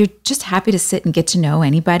 and you're just happy to sit and get to know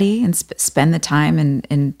anybody and spend the time,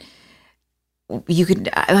 and you could,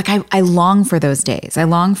 like, I long for those days. I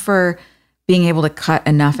long for being able to cut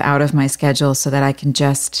enough out of my schedule so that I can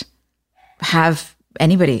just have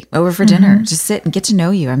anybody over for dinner, just sit and get to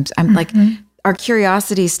know you. I'm like, our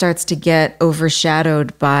curiosity starts to get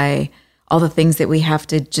overshadowed by all the things that we have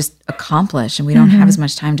to just accomplish, and we don't have as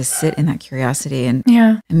much time to sit in that curiosity, and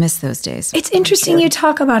I miss those days. It's interesting you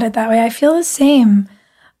talk about it that way. I feel the same.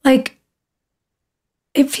 Like,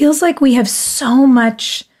 it feels like we have so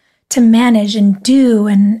much to manage and do,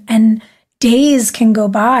 and days can go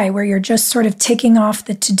by where you're just sort of ticking off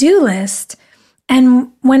the to-do list.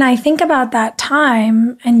 And when I think about that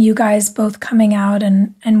time and you guys both coming out,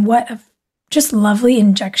 and what a just lovely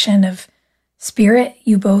injection of spirit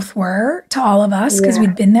you both were to all of us, because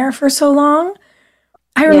we'd been there for so long.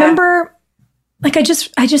 I remember like, I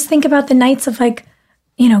just think about the nights of like,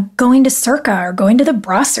 you know, going to Circa or going to the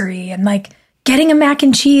brasserie and like getting a mac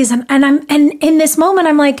and cheese. And in this moment,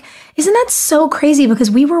 I'm like, isn't that so crazy?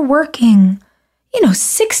 Because we were working, you know,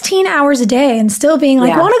 16 hours a day and still being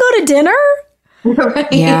like, want to go to dinner?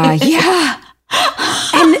 Right. Yeah.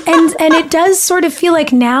 And it does sort of feel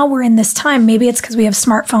like now we're in this time. Maybe it's because we have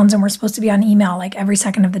smartphones and we're supposed to be on email like every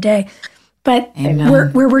second of the day. But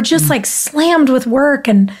we're just like slammed with work,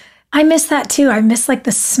 and I miss that too. I miss like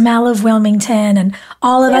the smell of Wilmington and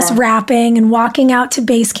all of us rapping and walking out to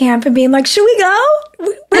base camp and being like, should we go? Are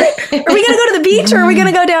we going to go to the beach or are we going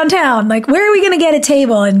to go downtown? Like, where are we going to get a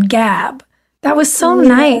table and gab? That was so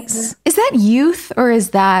nice. Is that youth or is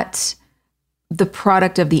that the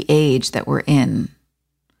product of the age that we're in?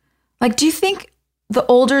 Like, do you think the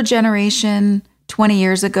older generation 20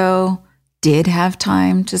 years ago did have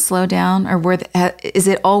time to slow down, or is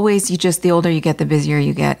it always the older you get, the busier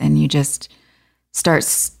you get, and you just start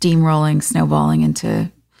steamrolling, snowballing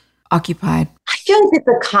into occupied? I feel like it's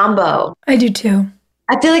a combo. I do too.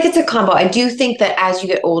 I feel like it's a combo. I do think that as you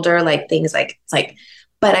get older, like things like it's like,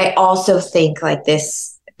 but I also think like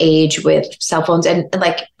this age with cell phones and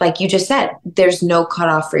like you just said, there's no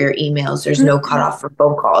cutoff for your emails. There's no cutoff for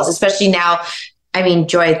phone calls, especially now. I mean,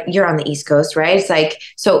 Joy, you're on the East Coast, right? It's like,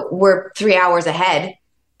 so we're 3 hours ahead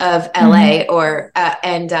of LA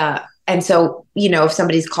and so, you know, if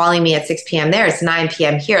somebody's calling me at 6 p.m. there, it's 9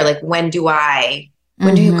 p.m. here. Like, when do you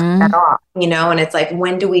cut that off? You know, and it's like,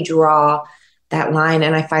 when do we draw that line?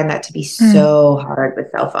 And I find that to be so hard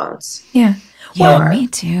with cell phones. Yeah. Well, me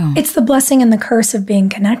too. It's the blessing and the curse of being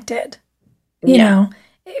connected. You know,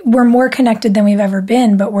 we're more connected than we've ever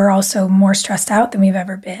been, but we're also more stressed out than we've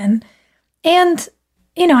ever been. And,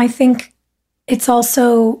 you know, I think it's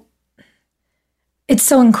so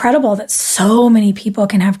incredible that so many people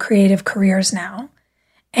can have creative careers now.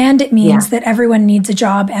 And it means that everyone needs a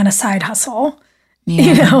job and a side hustle. Yeah.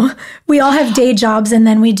 You know, we all have day jobs and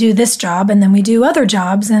then we do this job and then we do other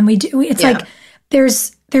jobs and it's like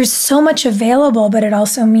there's so much available, but it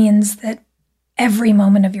also means that every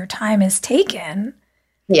moment of your time is taken.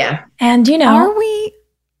 Yeah. And, you know,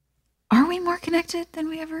 Are we more connected than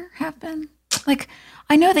we ever have been? Like,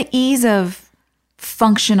 I know the ease of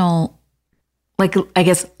functional, like, I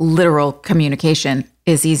guess, literal communication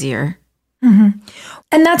is easier. Mm-hmm.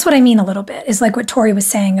 And that's what I mean a little bit, is like what Torrey was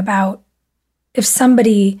saying about if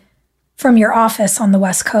somebody from your office on the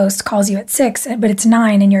West Coast calls you at 6, but it's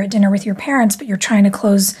 9 and you're at dinner with your parents, but you're trying to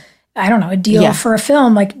close, I don't know, a deal for a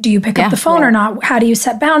film. Like, do you pick up the phone or not? How do you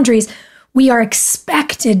set boundaries? We are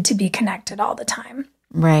expected to be connected all the time.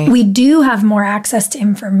 Right. We do have more access to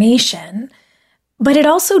information, but it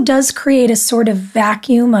also does create a sort of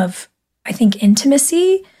vacuum of, I think,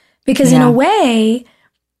 intimacy. Because in a way,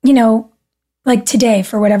 you know, like today,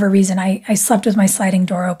 for whatever reason, I slept with my sliding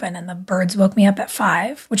door open and the birds woke me up at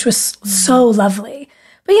 5, which was so lovely.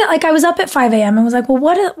 But yeah, like I was up at 5 a.m. and was like, well,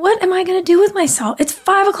 what am I going to do with myself? It's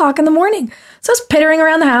 5 o'clock in the morning. So I was pittering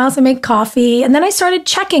around the house and made coffee. And then I started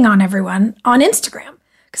checking on everyone on Instagram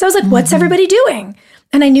because I was like, what's everybody doing?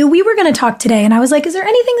 And I knew we were going to talk today. And I was like, is there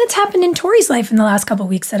anything that's happened in Torrey's life in the last couple of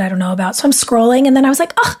weeks that I don't know about? So I'm scrolling. And then I was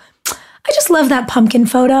like, oh, I just love that pumpkin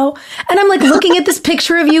photo. And I'm like looking at this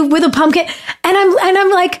picture of you with a pumpkin. And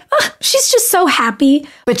I'm like, oh, she's just so happy.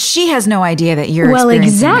 But she has no idea that you're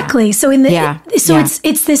exactly. That. So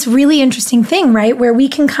it's this really interesting thing, right? Where we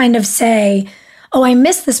can kind of say, oh, I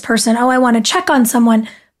miss this person. Oh, I want to check on someone.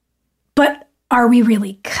 But are we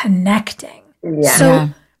really connecting? Yeah. So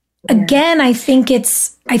again, I think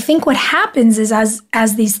what happens is as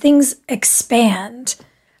these things expand,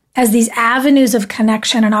 as these avenues of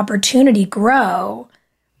connection and opportunity grow,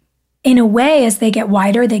 in a way, as they get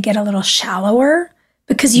wider, they get a little shallower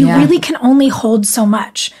because you really can only hold so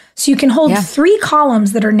much. So you can hold 3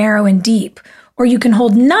 columns that are narrow and deep, or you can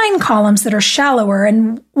hold 9 columns that are shallower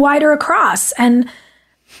and wider across. And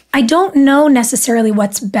I don't know necessarily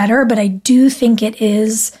what's better, but I do think it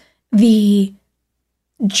is the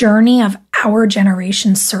journey of our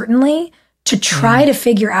generation, certainly, to try to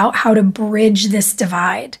figure out how to bridge this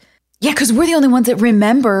divide. Yeah, because we're the only ones that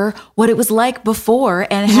remember what it was like before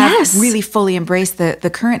and have really fully embraced the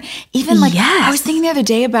current. Even like, I was thinking the other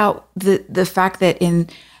day about the fact that in,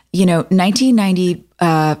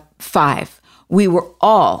 1995, we were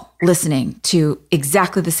all listening to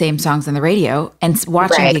exactly the same songs on the radio and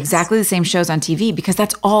watching exactly the same shows on TV because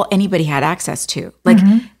that's all anybody had access to. Like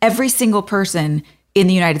every single person in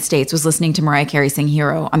the United States was listening to Mariah Carey sing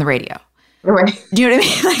Hero on the radio. Right. Do you know what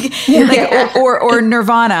I mean? Like or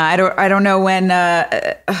Nirvana. I don't know when.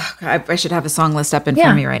 I should have a song list up in front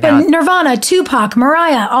of me right now. Nirvana, Tupac,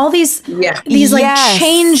 Mariah, all these like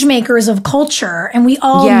change makers of culture, and we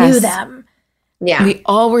all knew them. Yeah, we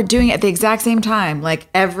all were doing it at the exact same time. Like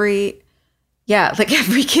every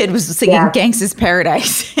kid was singing "Gangsta's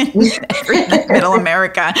Paradise" in every middle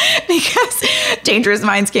America because Dangerous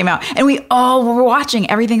Minds came out, and we all were watching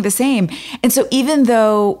everything the same. And so even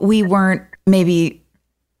though we weren't maybe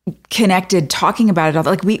connected talking about it all,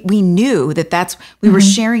 like we knew that we were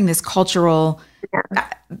sharing this cultural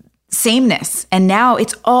sameness, and now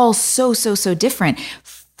it's all so different.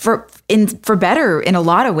 For better in a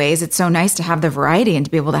lot of ways. It's so nice to have the variety and to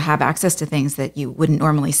be able to have access to things that you wouldn't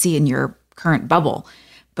normally see in your current bubble.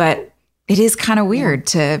 But it is kind of weird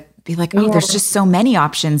to be like, there's just so many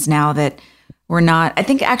options now that we're not. I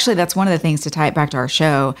think actually that's one of the things to tie it back to our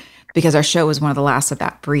show, because our show was one of the last of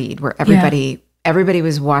that breed where everybody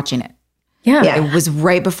was watching it. Yeah. It was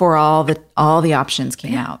right before all the options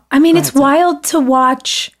came out. I mean, it's wild to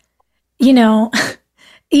watch,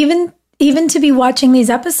 even to be watching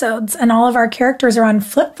these episodes and all of our characters are on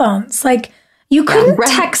flip phones. Like, you couldn't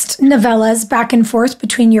text novellas back and forth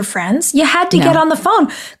between your friends. You had to get on the phone,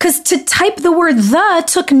 because to type the word "the"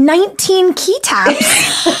 took 19 key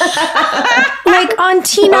taps. Like on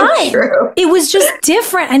T9. So it was just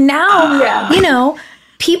different. And now,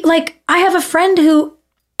 people, like, I have a friend who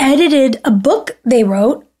edited a book they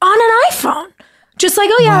wrote on an iPhone. Just like,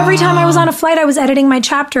 every time I was on a flight, I was editing my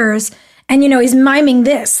chapters. And, he's miming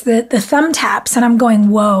this, the thumb taps. And I'm going,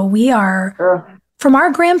 whoa, we are, from our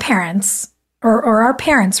grandparents, or our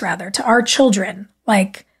parents rather, to our children,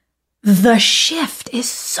 like, the shift is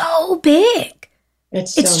so big.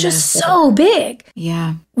 It's just so big.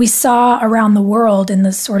 Yeah. We saw around the world in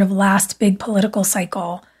this sort of last big political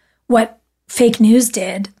cycle what fake news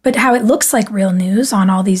did, but how it looks like real news on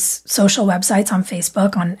all these social websites, on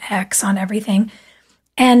Facebook, on X, on everything.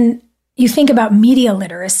 And you think about media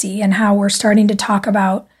literacy and how we're starting to talk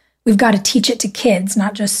about, we've got to teach it to kids,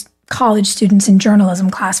 not just college students in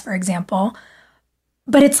journalism class, for example.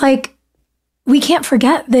 But it's like, we can't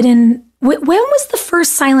forget that when was the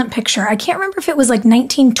first silent picture? I can't remember if it was like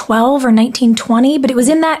 1912 or 1920, but it was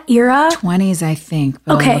in that era. 20s, I think.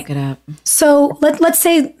 But I'll look it up. So let's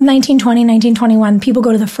say 1920, 1921, people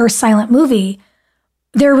go to the first silent movie.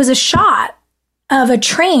 There was a shot of a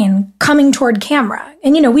train coming toward camera.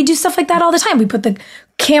 And, we do stuff like that all the time. We put the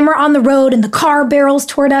camera on the road and the car barrels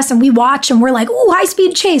toward us and we watch and we're like, ooh,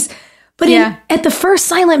 high-speed chase. But at the first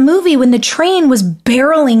silent movie, when the train was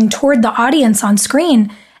barreling toward the audience on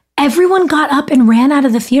screen, everyone got up and ran out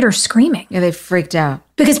of the theater screaming. Yeah, they freaked out.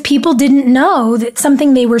 Because people didn't know that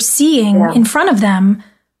something they were seeing in front of them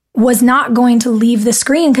was not going to leave the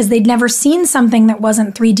screen because they'd never seen something that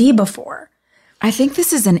wasn't 3D before. I think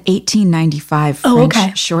this is an 1895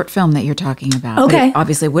 French short film that you're talking about. Okay. It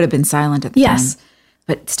obviously would have been silent at the time.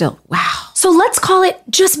 But still, wow. So let's call it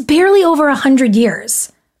just barely over 100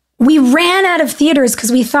 years. We ran out of theaters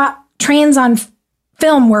because we thought trains on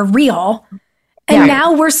film were real. And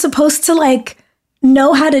now we're supposed to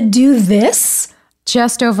know how to do this.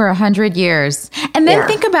 Just over 100 years. And then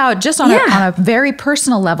think about just on a very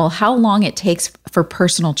personal level, how long it takes for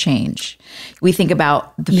personal change. We think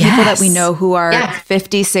about the people that we know who are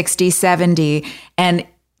 50, 60, 70, and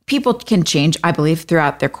people can change, I believe,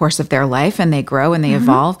 throughout their course of their life, and they grow and they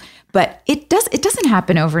evolve. But it doesn't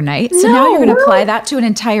happen overnight. So now you're going to apply that to an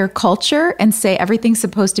entire culture and say everything's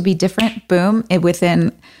supposed to be different. Boom.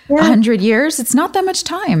 Within 100 years, it's not that much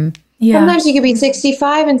time. Yeah. Sometimes you could be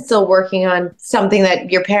 65 and still working on something that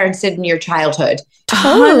your parents did in your childhood.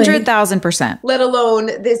 100,000%. Let alone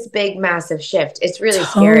this big, massive shift. It's really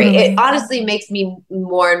scary. It honestly makes me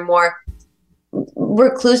more and more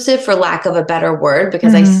reclusive, for lack of a better word,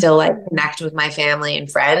 because I still connect with my family and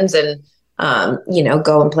friends and,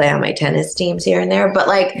 go and play on my tennis teams here and there. But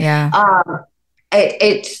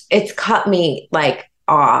it's cut me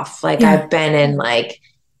off. I've been in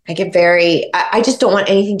I get I just don't want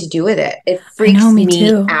anything to do with it. It freaks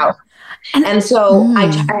me out. And so I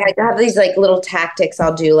have these little tactics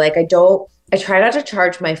I'll do. I try not to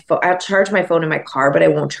charge my phone. I'll charge my phone in my car, but I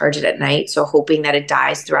won't charge it at night. So hoping that it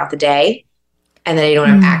dies throughout the day. And then I don't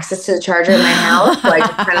have access to the charger in my house. So I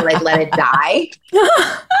just kind of let it die.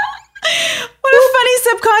 What a funny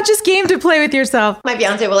subconscious game to play with yourself. My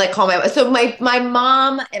fiance will call my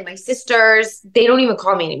mom and my sisters, they don't even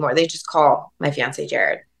call me anymore. They just call my fiance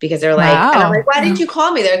Jared, because they're and I'm like, why didn't you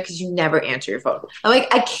call me? There? Because you never answer your phone. I'm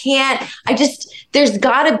like, I can't, there's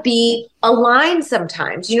gotta be a line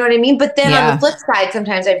sometimes, you know what I mean? But then on the flip side,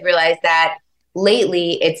 sometimes I've realized that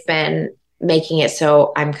lately it's been making it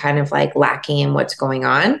so I'm kind of like lacking in what's going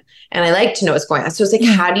on. And I like to know what's going on. So it's like,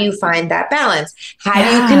 how do you find that balance? How do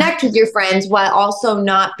you connect with your friends while also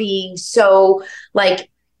not being so like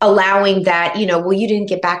allowing that, you know, well, you didn't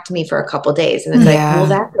get back to me for a couple of days. And it's like, well,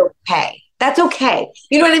 that's okay. That's okay.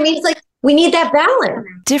 You know what I mean? It's like, we need that balance.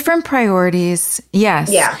 Different priorities.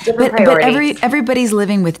 Yes. Yeah. Different priorities. But everybody's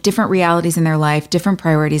living with different realities in their life, different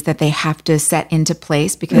priorities that they have to set into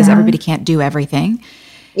place because everybody can't do everything.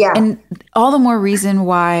 Yeah. And all the more reason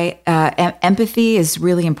why empathy is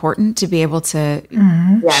really important to be able to,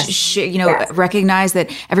 recognize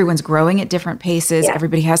that everyone's growing at different paces. Yeah.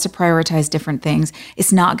 Everybody has to prioritize different things.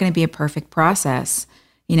 It's not going to be a perfect process,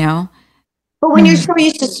 you know? But when you're so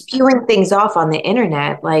used to spewing things off on the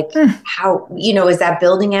internet, like how, you know, is that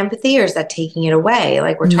building empathy or is that taking it away?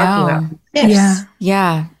 Like we're talking about. Yes.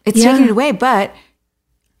 Yeah. It's taking it away, but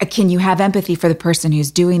can you have empathy for the person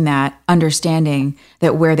who's doing that, understanding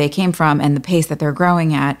that where they came from and the pace that they're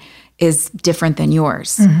growing at is different than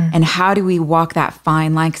yours? And how do we walk that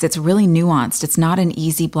fine line? Because it's really nuanced. It's not an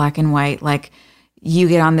easy black and white, like you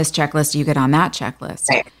get on this checklist, you get on that checklist.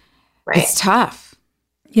 Right. It's tough.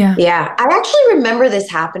 Yeah. Yeah. I actually remember this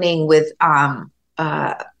happening with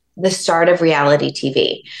the start of reality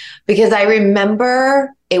TV because I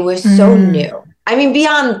remember it was so new. I mean,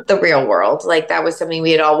 beyond the real world, like that was something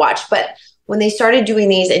we had all watched. But when they started doing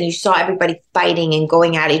these and you saw everybody fighting and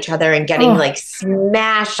going at each other and getting like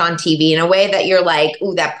smashed on TV in a way that you're like,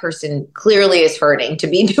 ooh, that person clearly is hurting to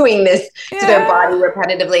be doing this to their body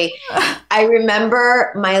repetitively. I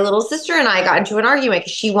remember my little sister and I got into an argument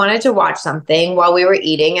because she wanted to watch something while we were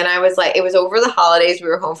eating. And I was like, it was over the holidays. We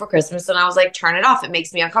were home for Christmas. And I was like, turn it off. It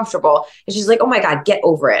makes me uncomfortable. And she's like, oh my God, get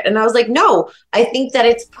over it. And I was like, no, I think that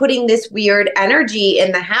it's putting this weird energy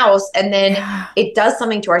in the house. And then it does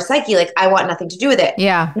something to our psyche. Like I want nothing to do with it.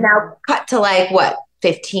 Yeah. Now cut to like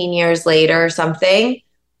 15 years later or something.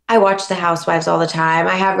 I watch The Housewives all the time.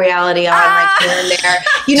 I have reality on like here and there.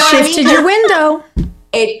 You know what I mean? Shifted your window.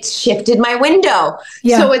 It shifted my window.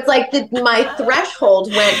 Yeah. So it's like my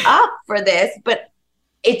threshold went up for this, but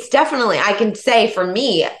it's definitely, I can say for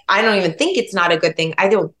me, I don't even think it's not a good thing. I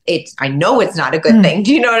know it's not a good thing.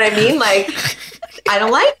 Do you know what I mean? Like, I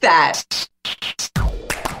don't like that.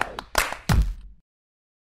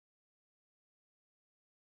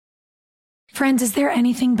 Friends, is there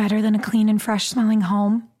anything better than a clean and fresh smelling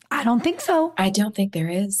home? I don't think so. I don't think there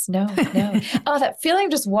is. No. Oh, that feeling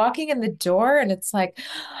of just walking in the door and it's like,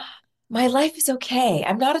 my life is okay.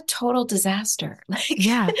 I'm not a total disaster.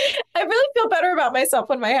 I really feel better about myself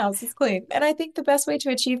when my house is clean. And I think the best way to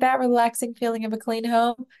achieve that relaxing feeling of a clean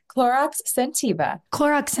home, Clorox Scentiva.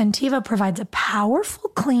 Clorox Scentiva provides a powerful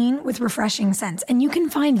clean with refreshing scents. And you can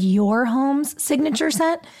find your home's signature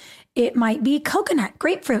scent. It might be coconut,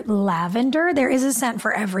 grapefruit, lavender. There is a scent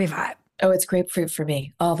for every vibe. Oh, it's grapefruit for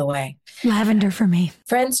me, all the way. Lavender for me.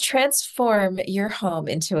 Friends, transform your home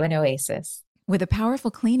into an oasis. With a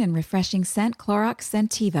powerful, clean, and refreshing scent, Clorox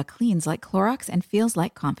Scentiva cleans like Clorox and feels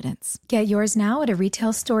like confidence. Get yours now at a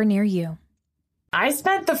retail store near you. I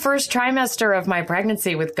spent the first trimester of my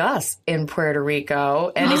pregnancy with Gus in Puerto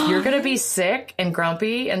Rico. And if you're going to be sick and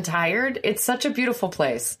grumpy and tired, it's such a beautiful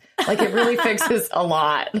place. Like it really fixes a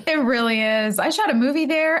lot. It really is. I shot a movie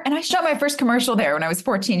there and I shot my first commercial there when I was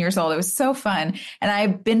 14 years old. It was so fun. And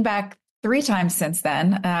I've been back 3 times since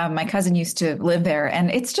then. My cousin used to live there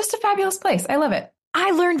and it's just a fabulous place. I love it.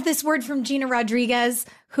 I learned this word from Gina Rodriguez,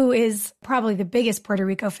 who is probably the biggest Puerto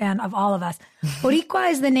Rico fan of all of us.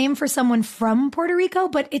 Boricua is the name for someone from Puerto Rico,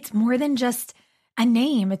 but it's more than just a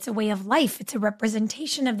name. It's a way of life. It's a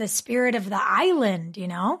representation of the spirit of the island, you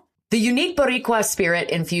know? The unique Boricua spirit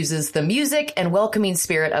infuses the music and welcoming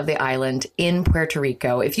spirit of the island in Puerto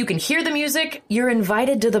Rico. If you can hear the music, you're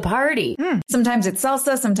invited to the party. Sometimes it's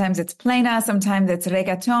salsa, sometimes it's plena, sometimes it's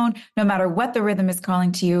reggaeton. No matter what the rhythm is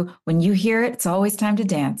calling to you, when you hear it, it's always time to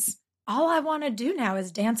dance. All I want to do now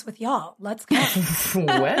is dance with y'all. Let's go.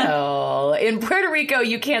 Well, in Puerto Rico,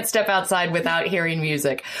 you can't step outside without hearing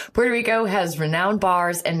music. Puerto Rico has renowned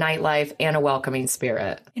bars and nightlife and a welcoming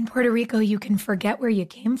spirit. In Puerto Rico, you can forget where you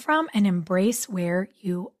came from and embrace where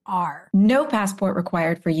you are. No passport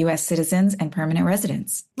required for U.S. citizens and permanent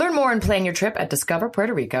residents. Learn more and plan your trip at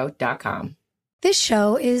discoverpuertorico.com. This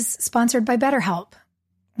show is sponsored by BetterHelp.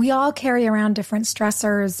 We all carry around different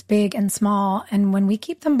stressors, big and small, and when we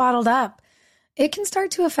keep them bottled up, it can start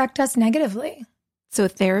to affect us negatively. So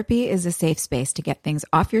therapy is a safe space to get things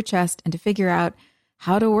off your chest and to figure out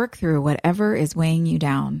how to work through whatever is weighing you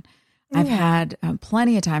down. I've had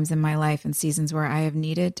plenty of times in my life and seasons where I have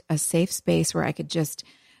needed a safe space where I could just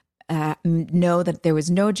know that there was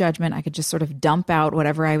no judgment. I could just sort of dump out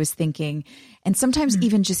whatever I was thinking. And sometimes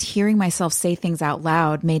even just hearing myself say things out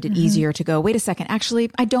loud made it easier to go, wait a second, actually,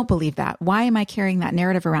 I don't believe that. Why am I carrying that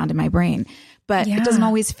narrative around in my brain? But it doesn't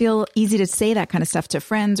always feel easy to say that kind of stuff to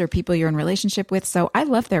friends or people you're in relationship with. So I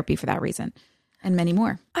love therapy for that reason and many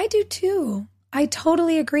more. I do too. I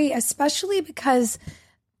totally agree, especially because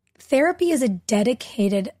therapy is a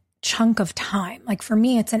dedicated chunk of time. Like for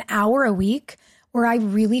me, it's an hour a week where I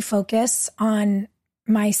really focus on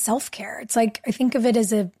my self-care. It's like, I think of it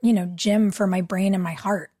as a, gym for my brain and my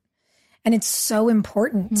heart. And it's so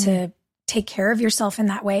important to take care of yourself in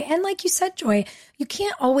that way. And like you said, Joy, you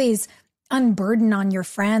can't always unburden on your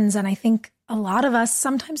friends. And I think a lot of us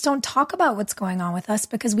sometimes don't talk about what's going on with us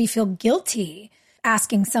because we feel guilty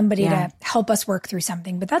asking somebody to help us work through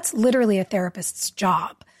something. But that's literally a therapist's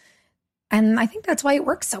job. And I think that's why it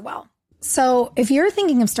works so well. So if you're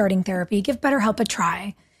thinking of starting therapy, give BetterHelp a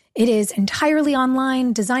try. It is entirely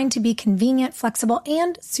online, designed to be convenient, flexible,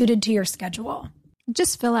 and suited to your schedule.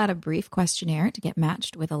 Just fill out a brief questionnaire to get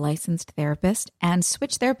matched with a licensed therapist and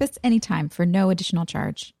switch therapists anytime for no additional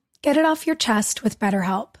charge. Get it off your chest with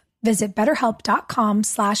BetterHelp. Visit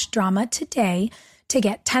BetterHelp.com/drama today to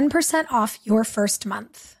get 10% off your first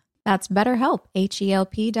month. That's BetterHelp,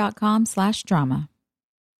 HELP.com/drama.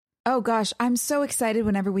 Oh gosh, I'm so excited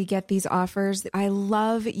whenever we get these offers. I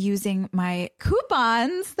love using my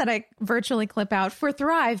coupons that I virtually clip out for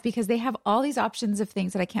Thrive because they have all these options of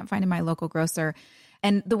things that I can't find in my local grocer.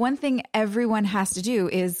 And the one thing everyone has to do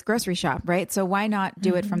is grocery shop, right? So why not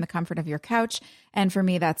do it from the comfort of your couch? And for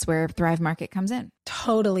me, that's where Thrive Market comes in.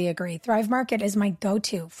 Totally agree. Thrive Market is my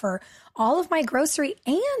go-to for all of my grocery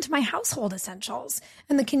and my household essentials.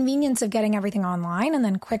 And the convenience of getting everything online and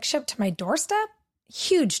then quick ship to my doorstep,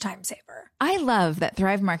 huge time saver. I love that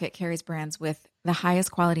Thrive Market carries brands with the highest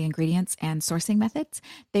quality ingredients and sourcing methods.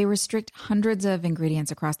 They restrict hundreds of ingredients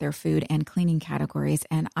across their food and cleaning categories,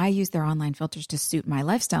 and I use their online filters to suit my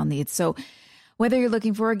lifestyle needs. So whether you're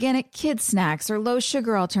looking for organic kids snacks or low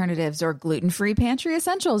sugar alternatives or gluten-free pantry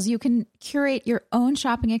essentials, you can curate your own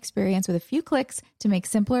shopping experience with a few clicks to make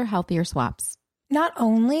simpler, healthier swaps. Not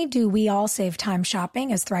only do we all save time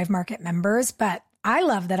shopping as Thrive Market members, but I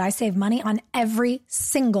love that I save money on every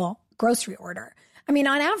single grocery order. I mean,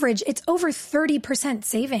 on average, it's over 30%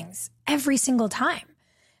 savings every single time.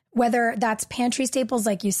 Whether that's pantry staples,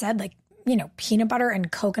 like you said, like, peanut butter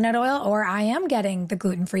and coconut oil, or I am getting the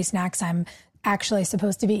gluten-free snacks I'm actually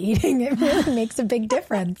supposed to be eating. It really makes a big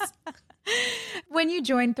difference. When you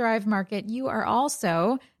join Thrive Market, you are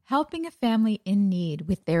also helping a family in need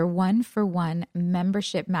with their 1-for-1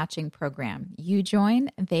 membership matching program. You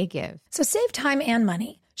join, they give. So save time and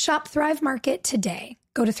money. Shop Thrive Market today.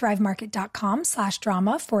 Go to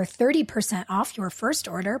thrivemarket.com/drama for 30% off your first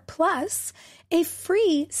order plus a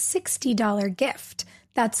free $60 gift.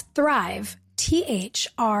 That's Thrive, THRIVE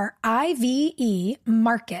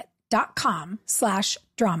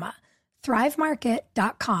market.com/drama.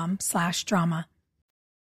 thrivemarket.com/drama.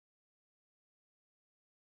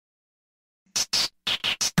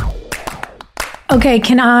 Okay,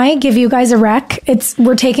 can I give you guys a rec?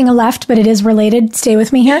 We're taking a left, but it is related. Stay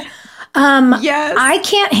with me here. Yes. I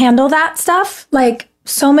can't handle that stuff. Like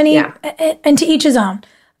so many, and to each his own.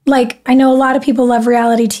 Like I know a lot of people love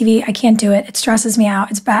reality TV. I can't do it. It stresses me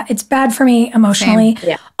out. It's bad. It's bad for me emotionally.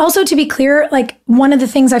 Yeah. Also, to be clear, like one of the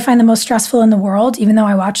things I find the most stressful in the world, even though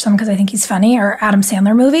I watch them because I think he's funny, are Adam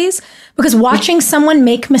Sandler movies. Because watching someone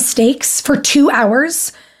make mistakes for 2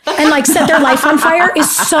 hours and like set their life on fire is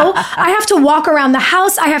so, I have to walk around the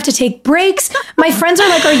house. I have to take breaks. My friends are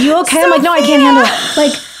like, are you okay? So I'm like, no, I can't handle it.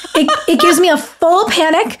 Like it gives me a full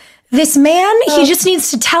panic. This man, he just needs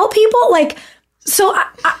to tell people like, so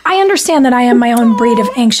I understand that I am my own breed of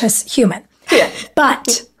anxious human,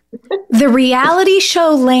 but the reality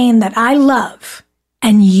show lane that I love,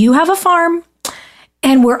 and you have a farm,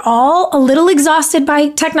 and we're all a little exhausted by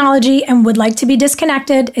technology and would like to be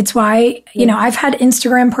disconnected. It's why, I've had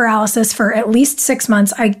Instagram paralysis for at least 6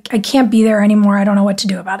 months. I can't be there anymore. I don't know what to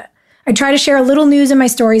do about it. I try to share a little news in my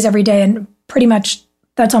stories every day, and pretty much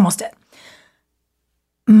that's almost it.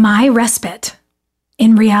 My respite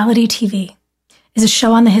in reality TV is a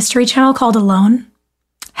show on the History Channel called Alone.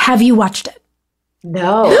 Have you watched it?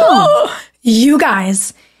 No. You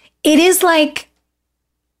guys, it is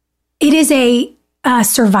a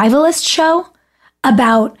survivalist show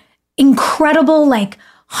about incredible like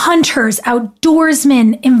hunters,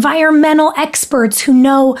 outdoorsmen, environmental experts who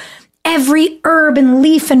know every herb and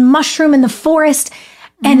leaf and mushroom in the forest.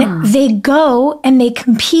 And they go and they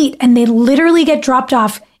compete and they literally get dropped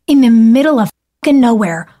off in the middle of fucking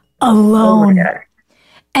nowhere alone.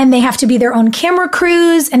 and they have to be their own camera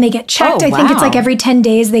crews and they get checked. Oh, I think it's like wow. every 10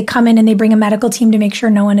 days they come in and they bring a medical team to make sure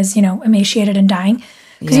no one is, emaciated and dying.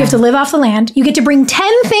 Because you have to live off the land. You get to bring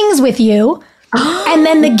 10 things with you and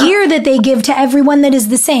then the gear that they give to everyone that is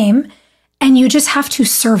the same. And you just have to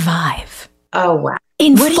survive. Oh, wow.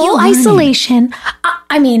 In full isolation.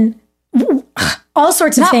 I mean, all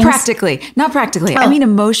sorts of things. Not practically. I mean,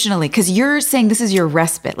 emotionally, because you're saying this is your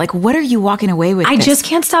respite. Like, what are you walking away with? I just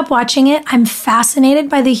can't stop watching it. I'm fascinated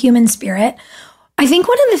by the human spirit. I think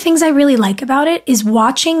one of the things I really like about it is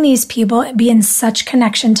watching these people be in such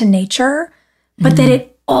connection to nature, but that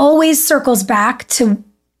it always circles back to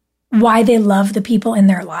why they love the people in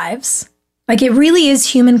their lives. Like, it really is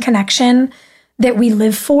human connection that we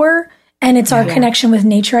live for. And it's our connection with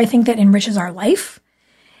nature, I think, that enriches our life.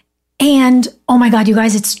 And oh my God, you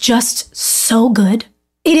guys, it's just so good.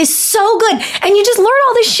 It is so good. And you just learn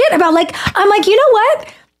all this shit about I'm like, you know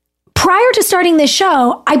what? Prior to starting this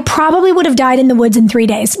show, I probably would have died in the woods in 3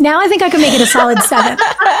 days. Now I think I could make it a solid 7.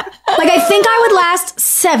 I think I would last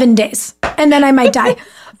 7 days and then I might die.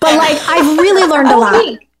 But I've really learned a lot.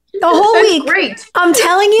 The whole week. Great. I'm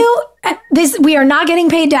telling you, we are not getting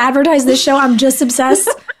paid to advertise this show. I'm just obsessed.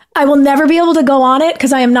 I will never be able to go on it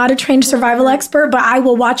because I am not a trained survival expert, but I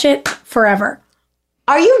will watch it forever.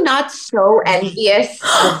 Are you not so envious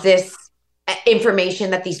of this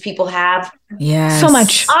information that these people have? Yes. So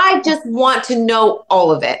much. I just want to know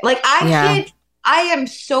all of it. I am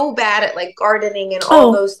so bad at gardening and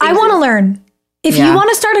all those things. I want to learn. If you want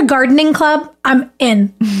to start a gardening club, I'm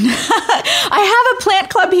in. I have a plant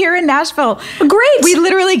club here in Nashville. Great. We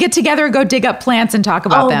literally get together and go dig up plants and talk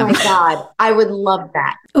about them. Oh my God. I would love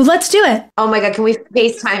that. Let's do it. Oh my God. Can we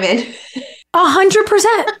FaceTime in?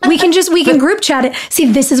 100%. We can group chat it.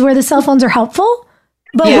 See, this is where the cell phones are helpful.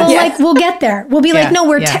 But we'll get there. We'll be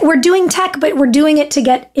we're doing tech, but we're doing it to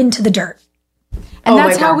get into the dirt. And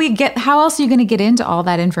that's how how else are you going to get into all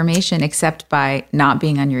that information except by not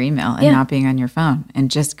being on your email and not being on your phone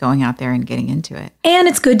and just going out there and getting into it. And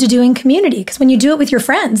it's good to do in community because when you do it with your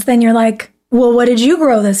friends, then you're like, well, what did you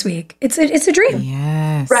grow this week? It's a dream.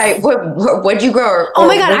 Yes. Right. What'd you grow? Oh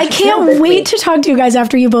my God. I can't wait to talk to you guys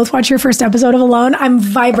after you both watch your first episode of Alone. I'm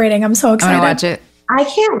vibrating. I'm so excited. I want to watch it. I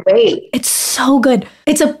can't wait. It's so good.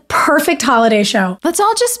 It's a perfect holiday show. Let's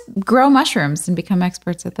all just grow mushrooms and become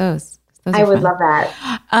experts at those. I would love that.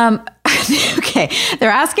 Okay,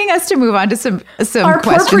 they're asking us to move on to some Our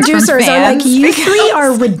questions poor producers from fans are like, you three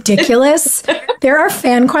are ridiculous. There are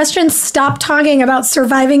fan questions. Stop talking about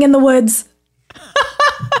surviving in the woods.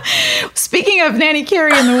 Speaking of Nanny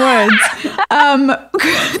Carey in the woods,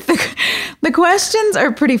 the questions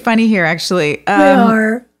are pretty funny here, actually. They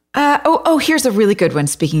are. Here's a really good one.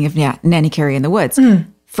 Speaking of Nanny Carey in the woods.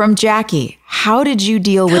 From Jackie, how did you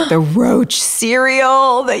deal with the roach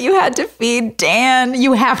cereal that you had to feed Dan?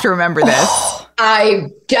 You have to remember this. I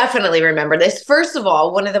definitely remember this. First of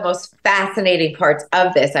all, one of the most fascinating parts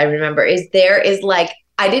of this I remember is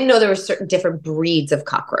I didn't know there were certain different breeds of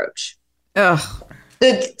cockroach. Ugh.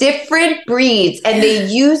 The different breeds, and they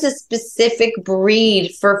use a specific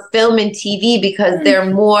breed for film and TV because they're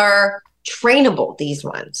more trainable, these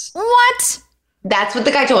ones. What? That's what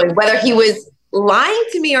the guy told me. Whether he was lying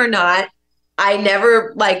to me or not, I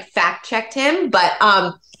never fact checked him, but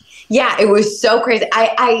it was so crazy.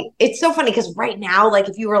 It's so funny because right now,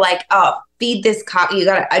 if you were feed this cock,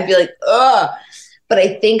 I'd be like, ugh. But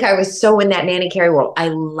I think I was so in that Nanny Carey world. I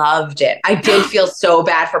loved it. I did feel so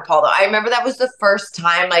bad for Paul though. I remember that was the first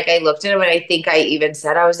time I looked at him and I think I even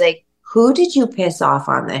said, I was like, who did you piss off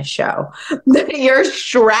on this show? You're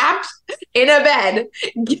strapped in a bed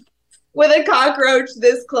with a cockroach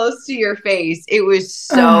this close to your face. It was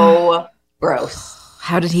so gross.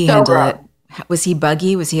 How did he handle it? Was he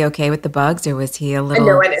buggy? Was he okay with the bugs, or was he a little?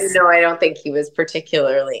 No, I don't think he was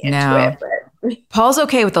particularly into it. But Paul's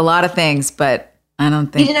okay with a lot of things, but I don't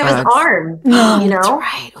think he didn't have his arm. No, That's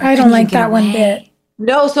right. I don't like that one bit.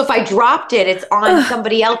 No, so if I dropped it, it's on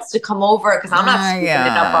somebody else to come over because I'm not scooping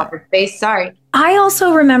it up off his face. Sorry. I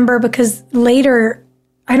also remember because later,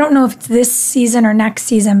 I don't know if it's this season or next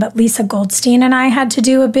season, but Lisa Goldstein and I had to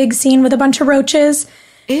do a big scene with a bunch of roaches.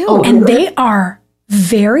 Ew. And they are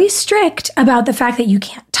very strict about the fact that you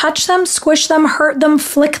can't touch them, squish them, hurt them,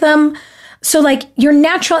 flick them. So your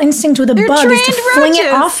natural instinct with a bug is to fling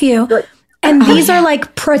it off you. And these are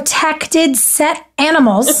protected set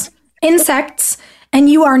animals, insects, and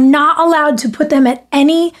you are not allowed to put them in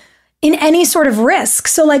any sort of risk.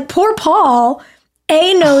 So poor Paul,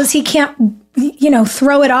 A, knows he can't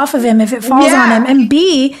throw it off of him if it falls on him. And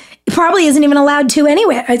B, probably isn't even allowed to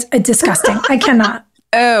anyway. It's disgusting. I cannot.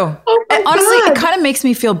 Honestly, it kind of makes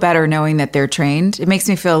me feel better knowing that they're trained. It makes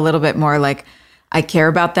me feel a little bit more like I care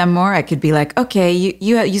about them more. I could be like, okay,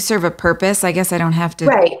 you serve a purpose. I guess I don't have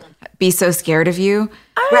to be so scared of you.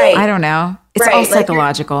 Right. I don't know. It's all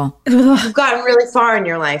psychological. You've gotten really far in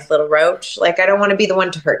your life, little roach. Like, I don't want to be the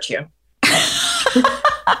one to hurt you.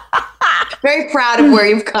 Very proud of where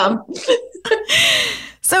you've come.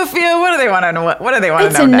 Sophia, what do they want to know? What do they want to know?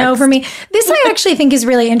 It's a no for me. This I actually think is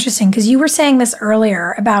really interesting because you were saying this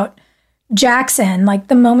earlier about Jackson, like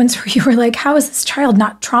the moments where you were like, how is this child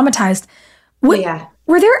not traumatized?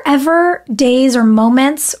 Were there ever days or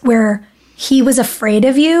moments where he was afraid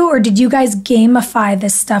of you, or did you guys gamify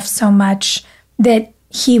this stuff so much that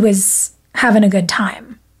he was having a good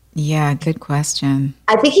time? Yeah, good question.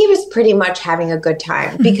 I think he was pretty much having a good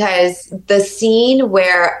time because the scene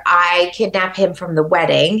where I kidnap him from the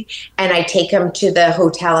wedding and I take him to the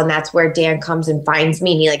hotel, and that's where Dan comes and finds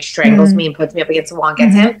me, and he like strangles me and puts me up against the wall and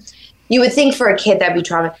gets him. You would think for a kid that'd be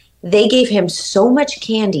trauma. They gave him so much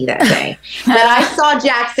candy that day that I saw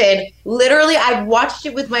Jackson, literally, I watched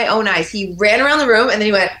it with my own eyes. He ran around the room and then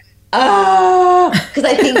he went, oh, because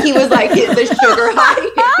I think he was like hitting the sugar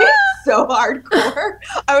high so hardcore.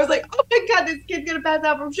 I was like, oh my God, this kid's going to pass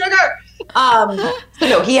out from sugar. So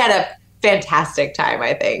no, he had a fantastic time,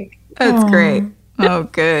 I think. That's great. Oh,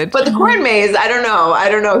 good. But the corn maze, I don't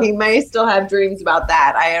know. He may still have dreams about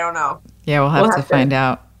that. I don't know. Yeah, we'll have to find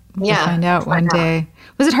out. We'll find out one day.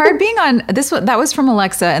 Was it hard being on this? That was from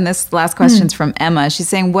Alexa, and this last question's from Emma. She's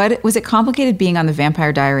saying, "What was it complicated being on the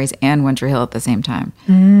Vampire Diaries and One Tree Hill at the same time?"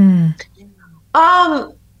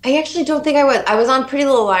 I actually don't think I was. I was on Pretty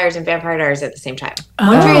Little Liars and Vampire Diaries at the same time.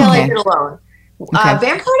 One Tree Hill I did alone.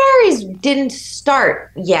 Vampire Diaries didn't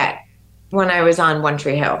start yet when I was on One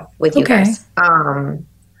Tree Hill with you guys.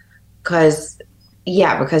 Because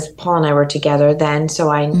Paul and I were together then. So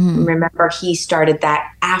I remember he started that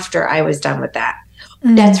after I was done with that.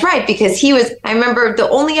 That's right. Because I remember the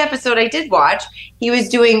only episode I did watch, he was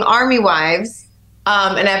doing Army Wives,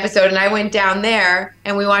 an episode. And I went down there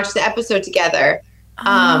and we watched the episode together.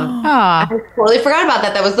 I totally forgot about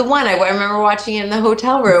that. That was the one. I remember watching it in the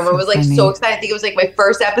hotel room. I was like so excited. I think it was like my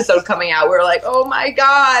first episode coming out. We were like, oh my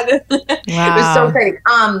God. It was so great.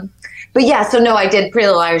 But yeah, so no, I did Pretty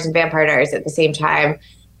Little Liars and Vampire Diaries at the same time.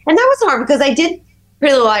 And that was hard because I did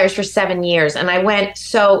Pretty Little Liars for 7 years and I went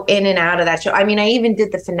so in and out of that show. I mean, I even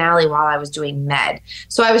did the finale while I was doing Med.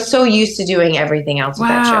 So I was so used to doing everything else with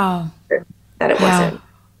that show that it wasn't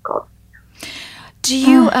called. Do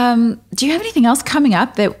you have anything else coming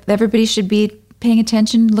up that everybody should be paying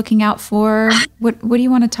attention, looking out for? What do you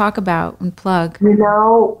want to talk about and plug? You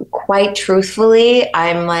know, quite truthfully,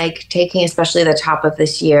 I'm like taking especially the top of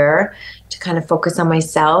this year to kind of focus on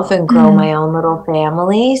myself and grow my own little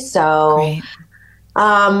family. So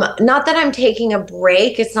not that I'm taking a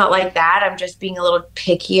break. It's not like that. I'm just being a little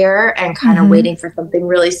pickier and kind of waiting for something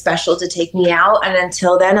really special to take me out. And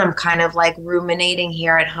until then, I'm kind of like ruminating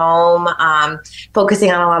here at home, focusing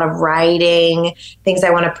on a lot of writing, things I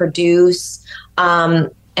want to produce.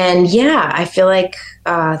 And yeah, I feel like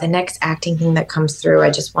the next acting thing that comes through, I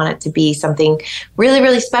just want it to be something really,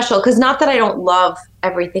 really special. Because not that I don't love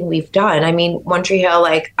everything we've done. I mean, One Tree Hill,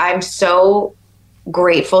 like I'm so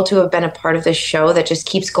grateful to have been a part of this show that just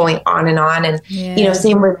keeps going on. And, you know,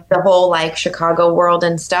 same with the whole like Chicago world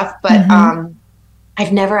and stuff. But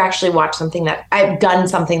I've never actually watched I've done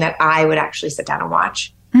something that I would actually sit down and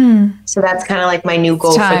watch. So that's kind of like my new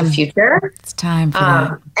goal for the future. It's time for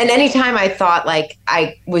that. And anytime I thought like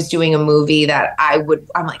I was doing a movie that I'm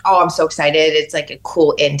like, oh, I'm so excited. It's like a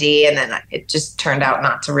cool indie. And then it just turned out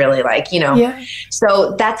not to really like, you know.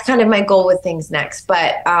 So that's kind of my goal with things next.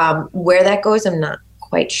 But where that goes, I'm not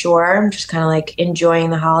quite sure. I'm just kind of like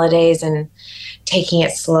enjoying the holidays and taking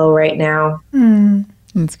it slow right now.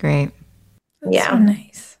 That's great. That's so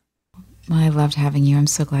nice. Well, I loved having you. I'm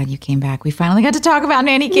so glad you came back. We finally got to talk about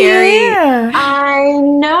Nanny Carrie. Yeah. I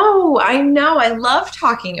know. I love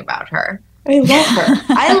talking about her.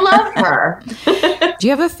 I love her. Do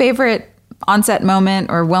you have a favorite on-set moment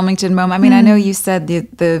or Wilmington moment? I mean, I know you said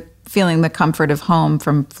the feeling the comfort of home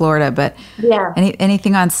from Florida, but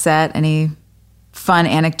anything on set, any fun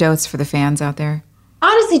anecdotes for the fans out there?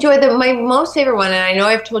 Honestly, Joy, my most favorite one, and I know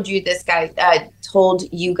I've told you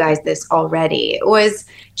guys this already, was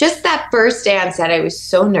just that first day on set. I was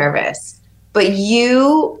so nervous, but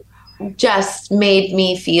you just made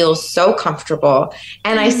me feel so comfortable.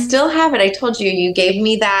 And I still have it. I told you gave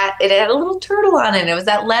me that. It had a little turtle on it. It was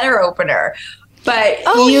that letter opener. But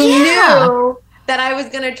you knew that I was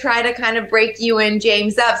going to try to kind of break you and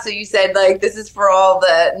James up. So you said, like, this is for all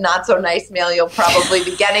the not so nice mail you'll probably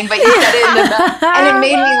be getting. But you said it and it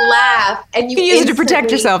made me laugh. And you can use it to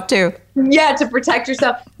protect yourself too. Yeah, to protect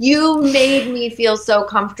yourself. You made me feel so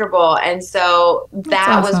comfortable. And so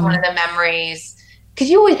that was one of the memories. Because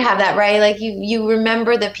you always have that, right? Like you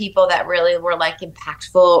remember the people that really were like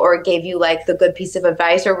impactful or gave you like the good piece of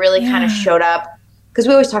advice or really kind of showed up. Because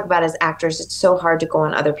we always talk about as actors, it's so hard to go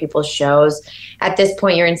on other people's shows. At this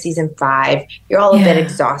point, you're in season 5. You're all a bit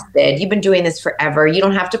exhausted. You've been doing this forever. You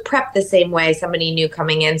don't have to prep the same way somebody new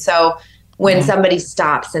coming in. So when somebody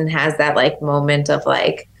stops and has that like moment of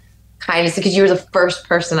like kindness, because you were the first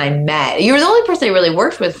person I met. You were the only person I really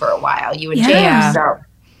worked with for a while. You and James. So.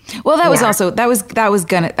 Well, that was also, that was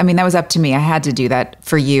up to me. I had to do that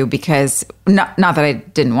for you because not that I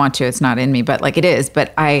didn't want to, it's not in me, but like it is.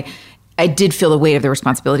 But I did feel the weight of the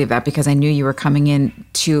responsibility of that because I knew you were coming in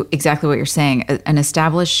to exactly what you're saying, an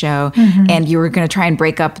established show, and you were going to try and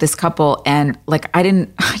break up this couple. And like, I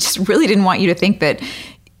just really didn't want you to think that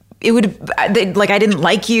it would like I didn't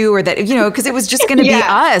like you or that, because it was just going to be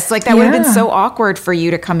us. Like that would have been so awkward for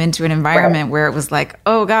you to come into an environment where it was like,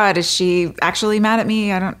 oh God, is she actually mad at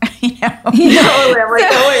me? I don't, Totally. I'm like,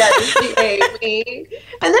 oh my God, she hate me.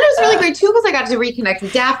 And then it was really great too because I got to reconnect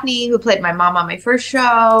with Daphne, who played my mom on my first show.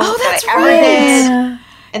 Oh, that's that I right. ever did.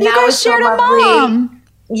 And you that guys was shared so a lovely. mom.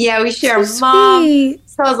 Yeah, we share a mom.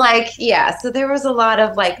 So I was like, so there was a lot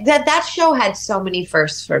of like that show had so many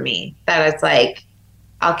firsts for me that it's like,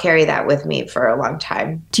 I'll carry that with me for a long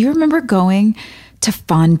time. Do you remember going to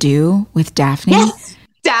fondue with Daphne? Yes.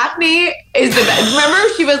 Daphne is the best. Remember,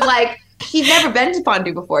 she was like, she'd never been to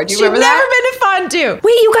fondue before. Do you remember that? She'd never been to fondue.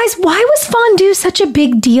 Wait, you guys, why was fondue such a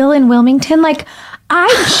big deal in Wilmington? Like, I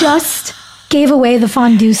just gave away the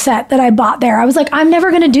fondue set that I bought there. I was like, I'm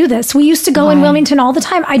never going to do this. We used to go in Wilmington all the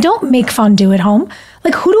time. I don't make fondue at home.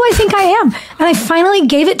 Like, who do I think I am? And I finally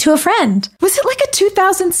gave it to a friend. Was it like a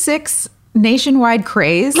 2006 nationwide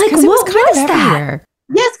craze? Like, it what was kind was of that? everywhere.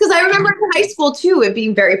 Yes, because I remember in high school too, it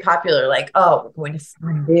being very popular. Like, oh, we're going to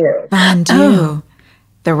fondue. Fondue.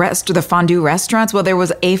 The fondue restaurants. Well, there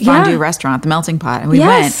was a fondue restaurant, the Melting Pot, and we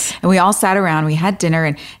went and we all sat around. We had dinner,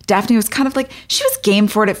 and Daphne was kind of like, she was game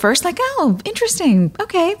for it at first, like, oh, interesting,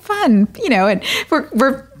 okay, fun, and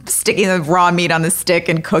we're sticking the raw meat on the stick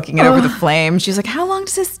and cooking it over the flame. She's like, how long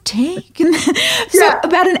does this take? And so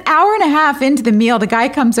about an hour and a half into the meal, the guy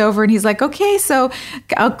comes over and he's like, okay, so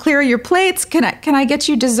I'll clear your plates. Can I get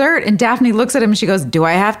you dessert? And Daphne looks at him and she goes, do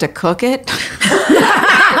I have to cook it?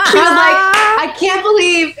 She was like, I can't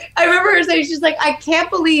believe, I remember her saying, she's like, I can't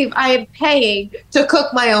believe I am paying to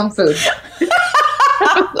cook my own food.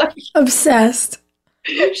 Obsessed.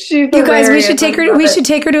 She's you guys, we should take her. We should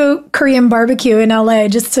take her to a Korean barbecue in LA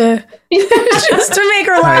just to make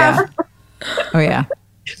her laugh. Oh yeah,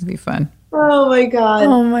 it'd be fun. Oh my God.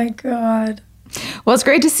 Oh my God. Well, it's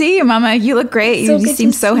great to see you, Mama. You look great. You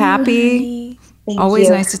seem so happy. Always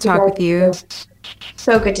nice to talk with you.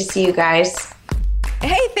 So good to see you guys.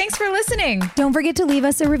 Hey, thanks for listening. Don't forget to leave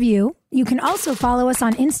us a review. You can also follow us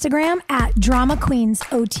on Instagram at Drama Queens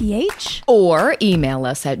OTH. Or email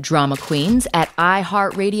us at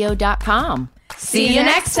dramaqueens@iheartradio.com. See you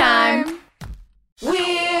next time.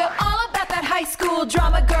 We're all about that high school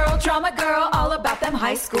drama girl, all about them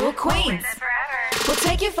high school queens. We'll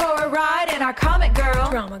take you for a ride in our comic girl,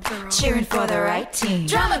 cheering for the right team.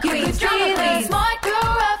 Drama queens, smart girl,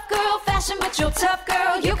 rough girl, fashion but you're tough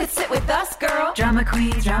girl. You could sit with us, girl. Drama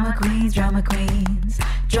queens, drama queens, drama queens,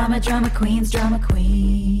 drama queens, drama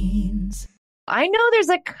queens. I know there's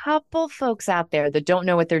a couple folks out there that don't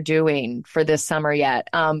know what they're doing for this summer yet.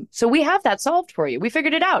 So we have that solved for you. We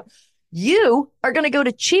figured it out. You are going to go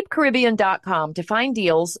to cheapcaribbean.com to find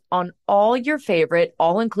deals on all your favorite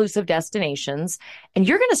all-inclusive destinations, and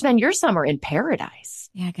you're going to spend your summer in paradise.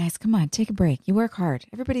 Yeah, guys, come on, take a break. You work hard.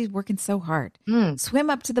 Everybody's working so hard. Swim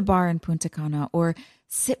up to the bar in Punta Cana or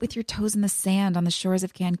sit with your toes in the sand on the shores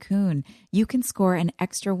of Cancun. You can score an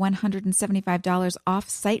extra $175 off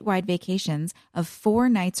site-wide vacations of 4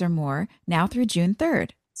 nights or more now through June 3rd.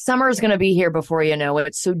 Summer is going to be here before you know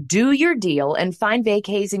it, so do your deal and find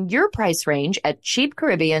vacays in your price range at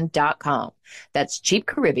cheapcaribbean.com. That's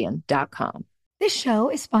cheapcaribbean.com. This show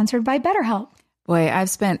is sponsored by BetterHelp. Boy, I've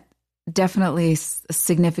spent definitely a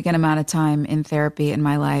significant amount of time in therapy in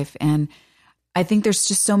my life, and I think there's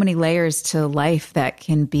just so many layers to life that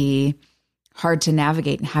can be hard to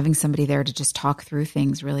navigate, and having somebody there to just talk through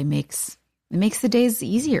things really makes the days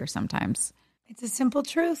easier sometimes. It's a simple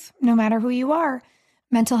truth. No matter who you are,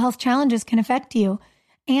 mental health challenges can affect you,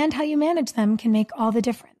 and how you manage them can make all the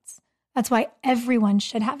difference. That's why everyone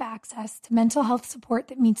should have access to mental health support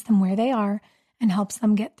that meets them where they are and helps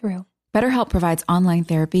them get through. BetterHelp provides online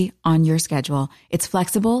therapy on your schedule. It's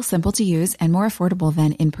flexible, simple to use, and more affordable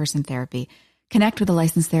than in-person therapy. Connect with a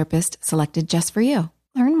licensed therapist selected just for you.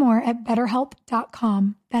 Learn more at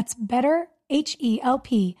betterhelp.com. That's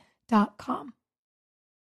betterhelp.com.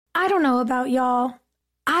 I don't know about y'all.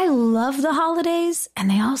 I love the holidays, and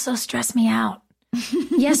they also stress me out.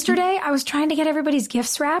 Yesterday, I was trying to get everybody's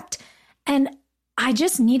gifts wrapped, and I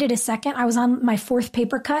just needed a second. I was on my 4th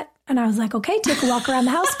paper cut, and I was like, okay, take a walk around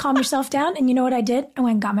the house, calm yourself down. And you know what I did? I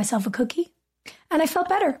went and got myself a cookie, and I felt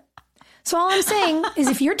better. So all I'm saying is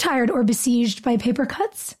if you're tired or besieged by paper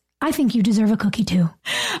cuts, I think you deserve a cookie too.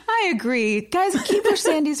 I agree. Guys, Keebler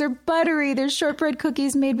Sandies are buttery. They're shortbread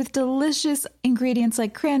cookies made with delicious ingredients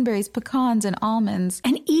like cranberries, pecans, and almonds.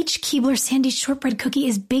 And each Keebler Sandies shortbread cookie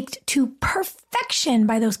is baked to perfection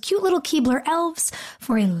by those cute little Keebler elves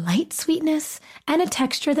for a light sweetness and a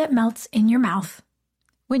texture that melts in your mouth.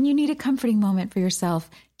 When you need a comforting moment for yourself,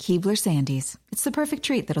 Keebler Sandies. It's the perfect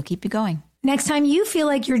treat that'll keep you going. Next time you feel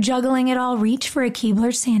like you're juggling it all, reach for a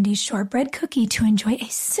Keebler Sandies shortbread cookie to enjoy a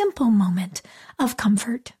simple moment of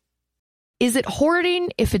comfort. Is it hoarding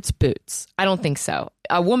if it's boots? I don't think so.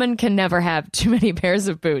 A woman can never have too many pairs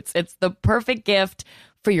of boots. It's the perfect gift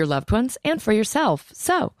for your loved ones and for yourself.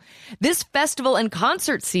 So this festival and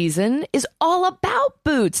concert season is all about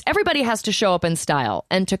boots. Everybody has to show up in style,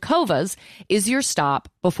 and Tecovas is your stop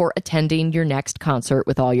before attending your next concert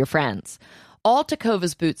with all your friends. All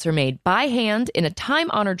Tecovas boots are made by hand in a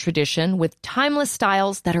time-honored tradition with timeless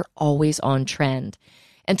styles that are always on trend.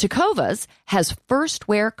 And Tecovas has first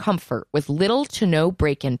wear comfort with little to no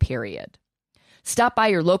break-in period. Stop by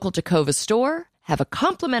your local Tecovas store, have a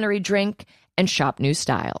complimentary drink, and shop new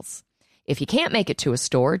styles. If you can't make it to a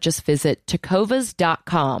store, just visit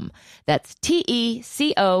tecovas.com. That's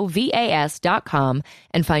TECOVAS.com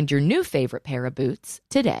and find your new favorite pair of boots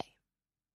today.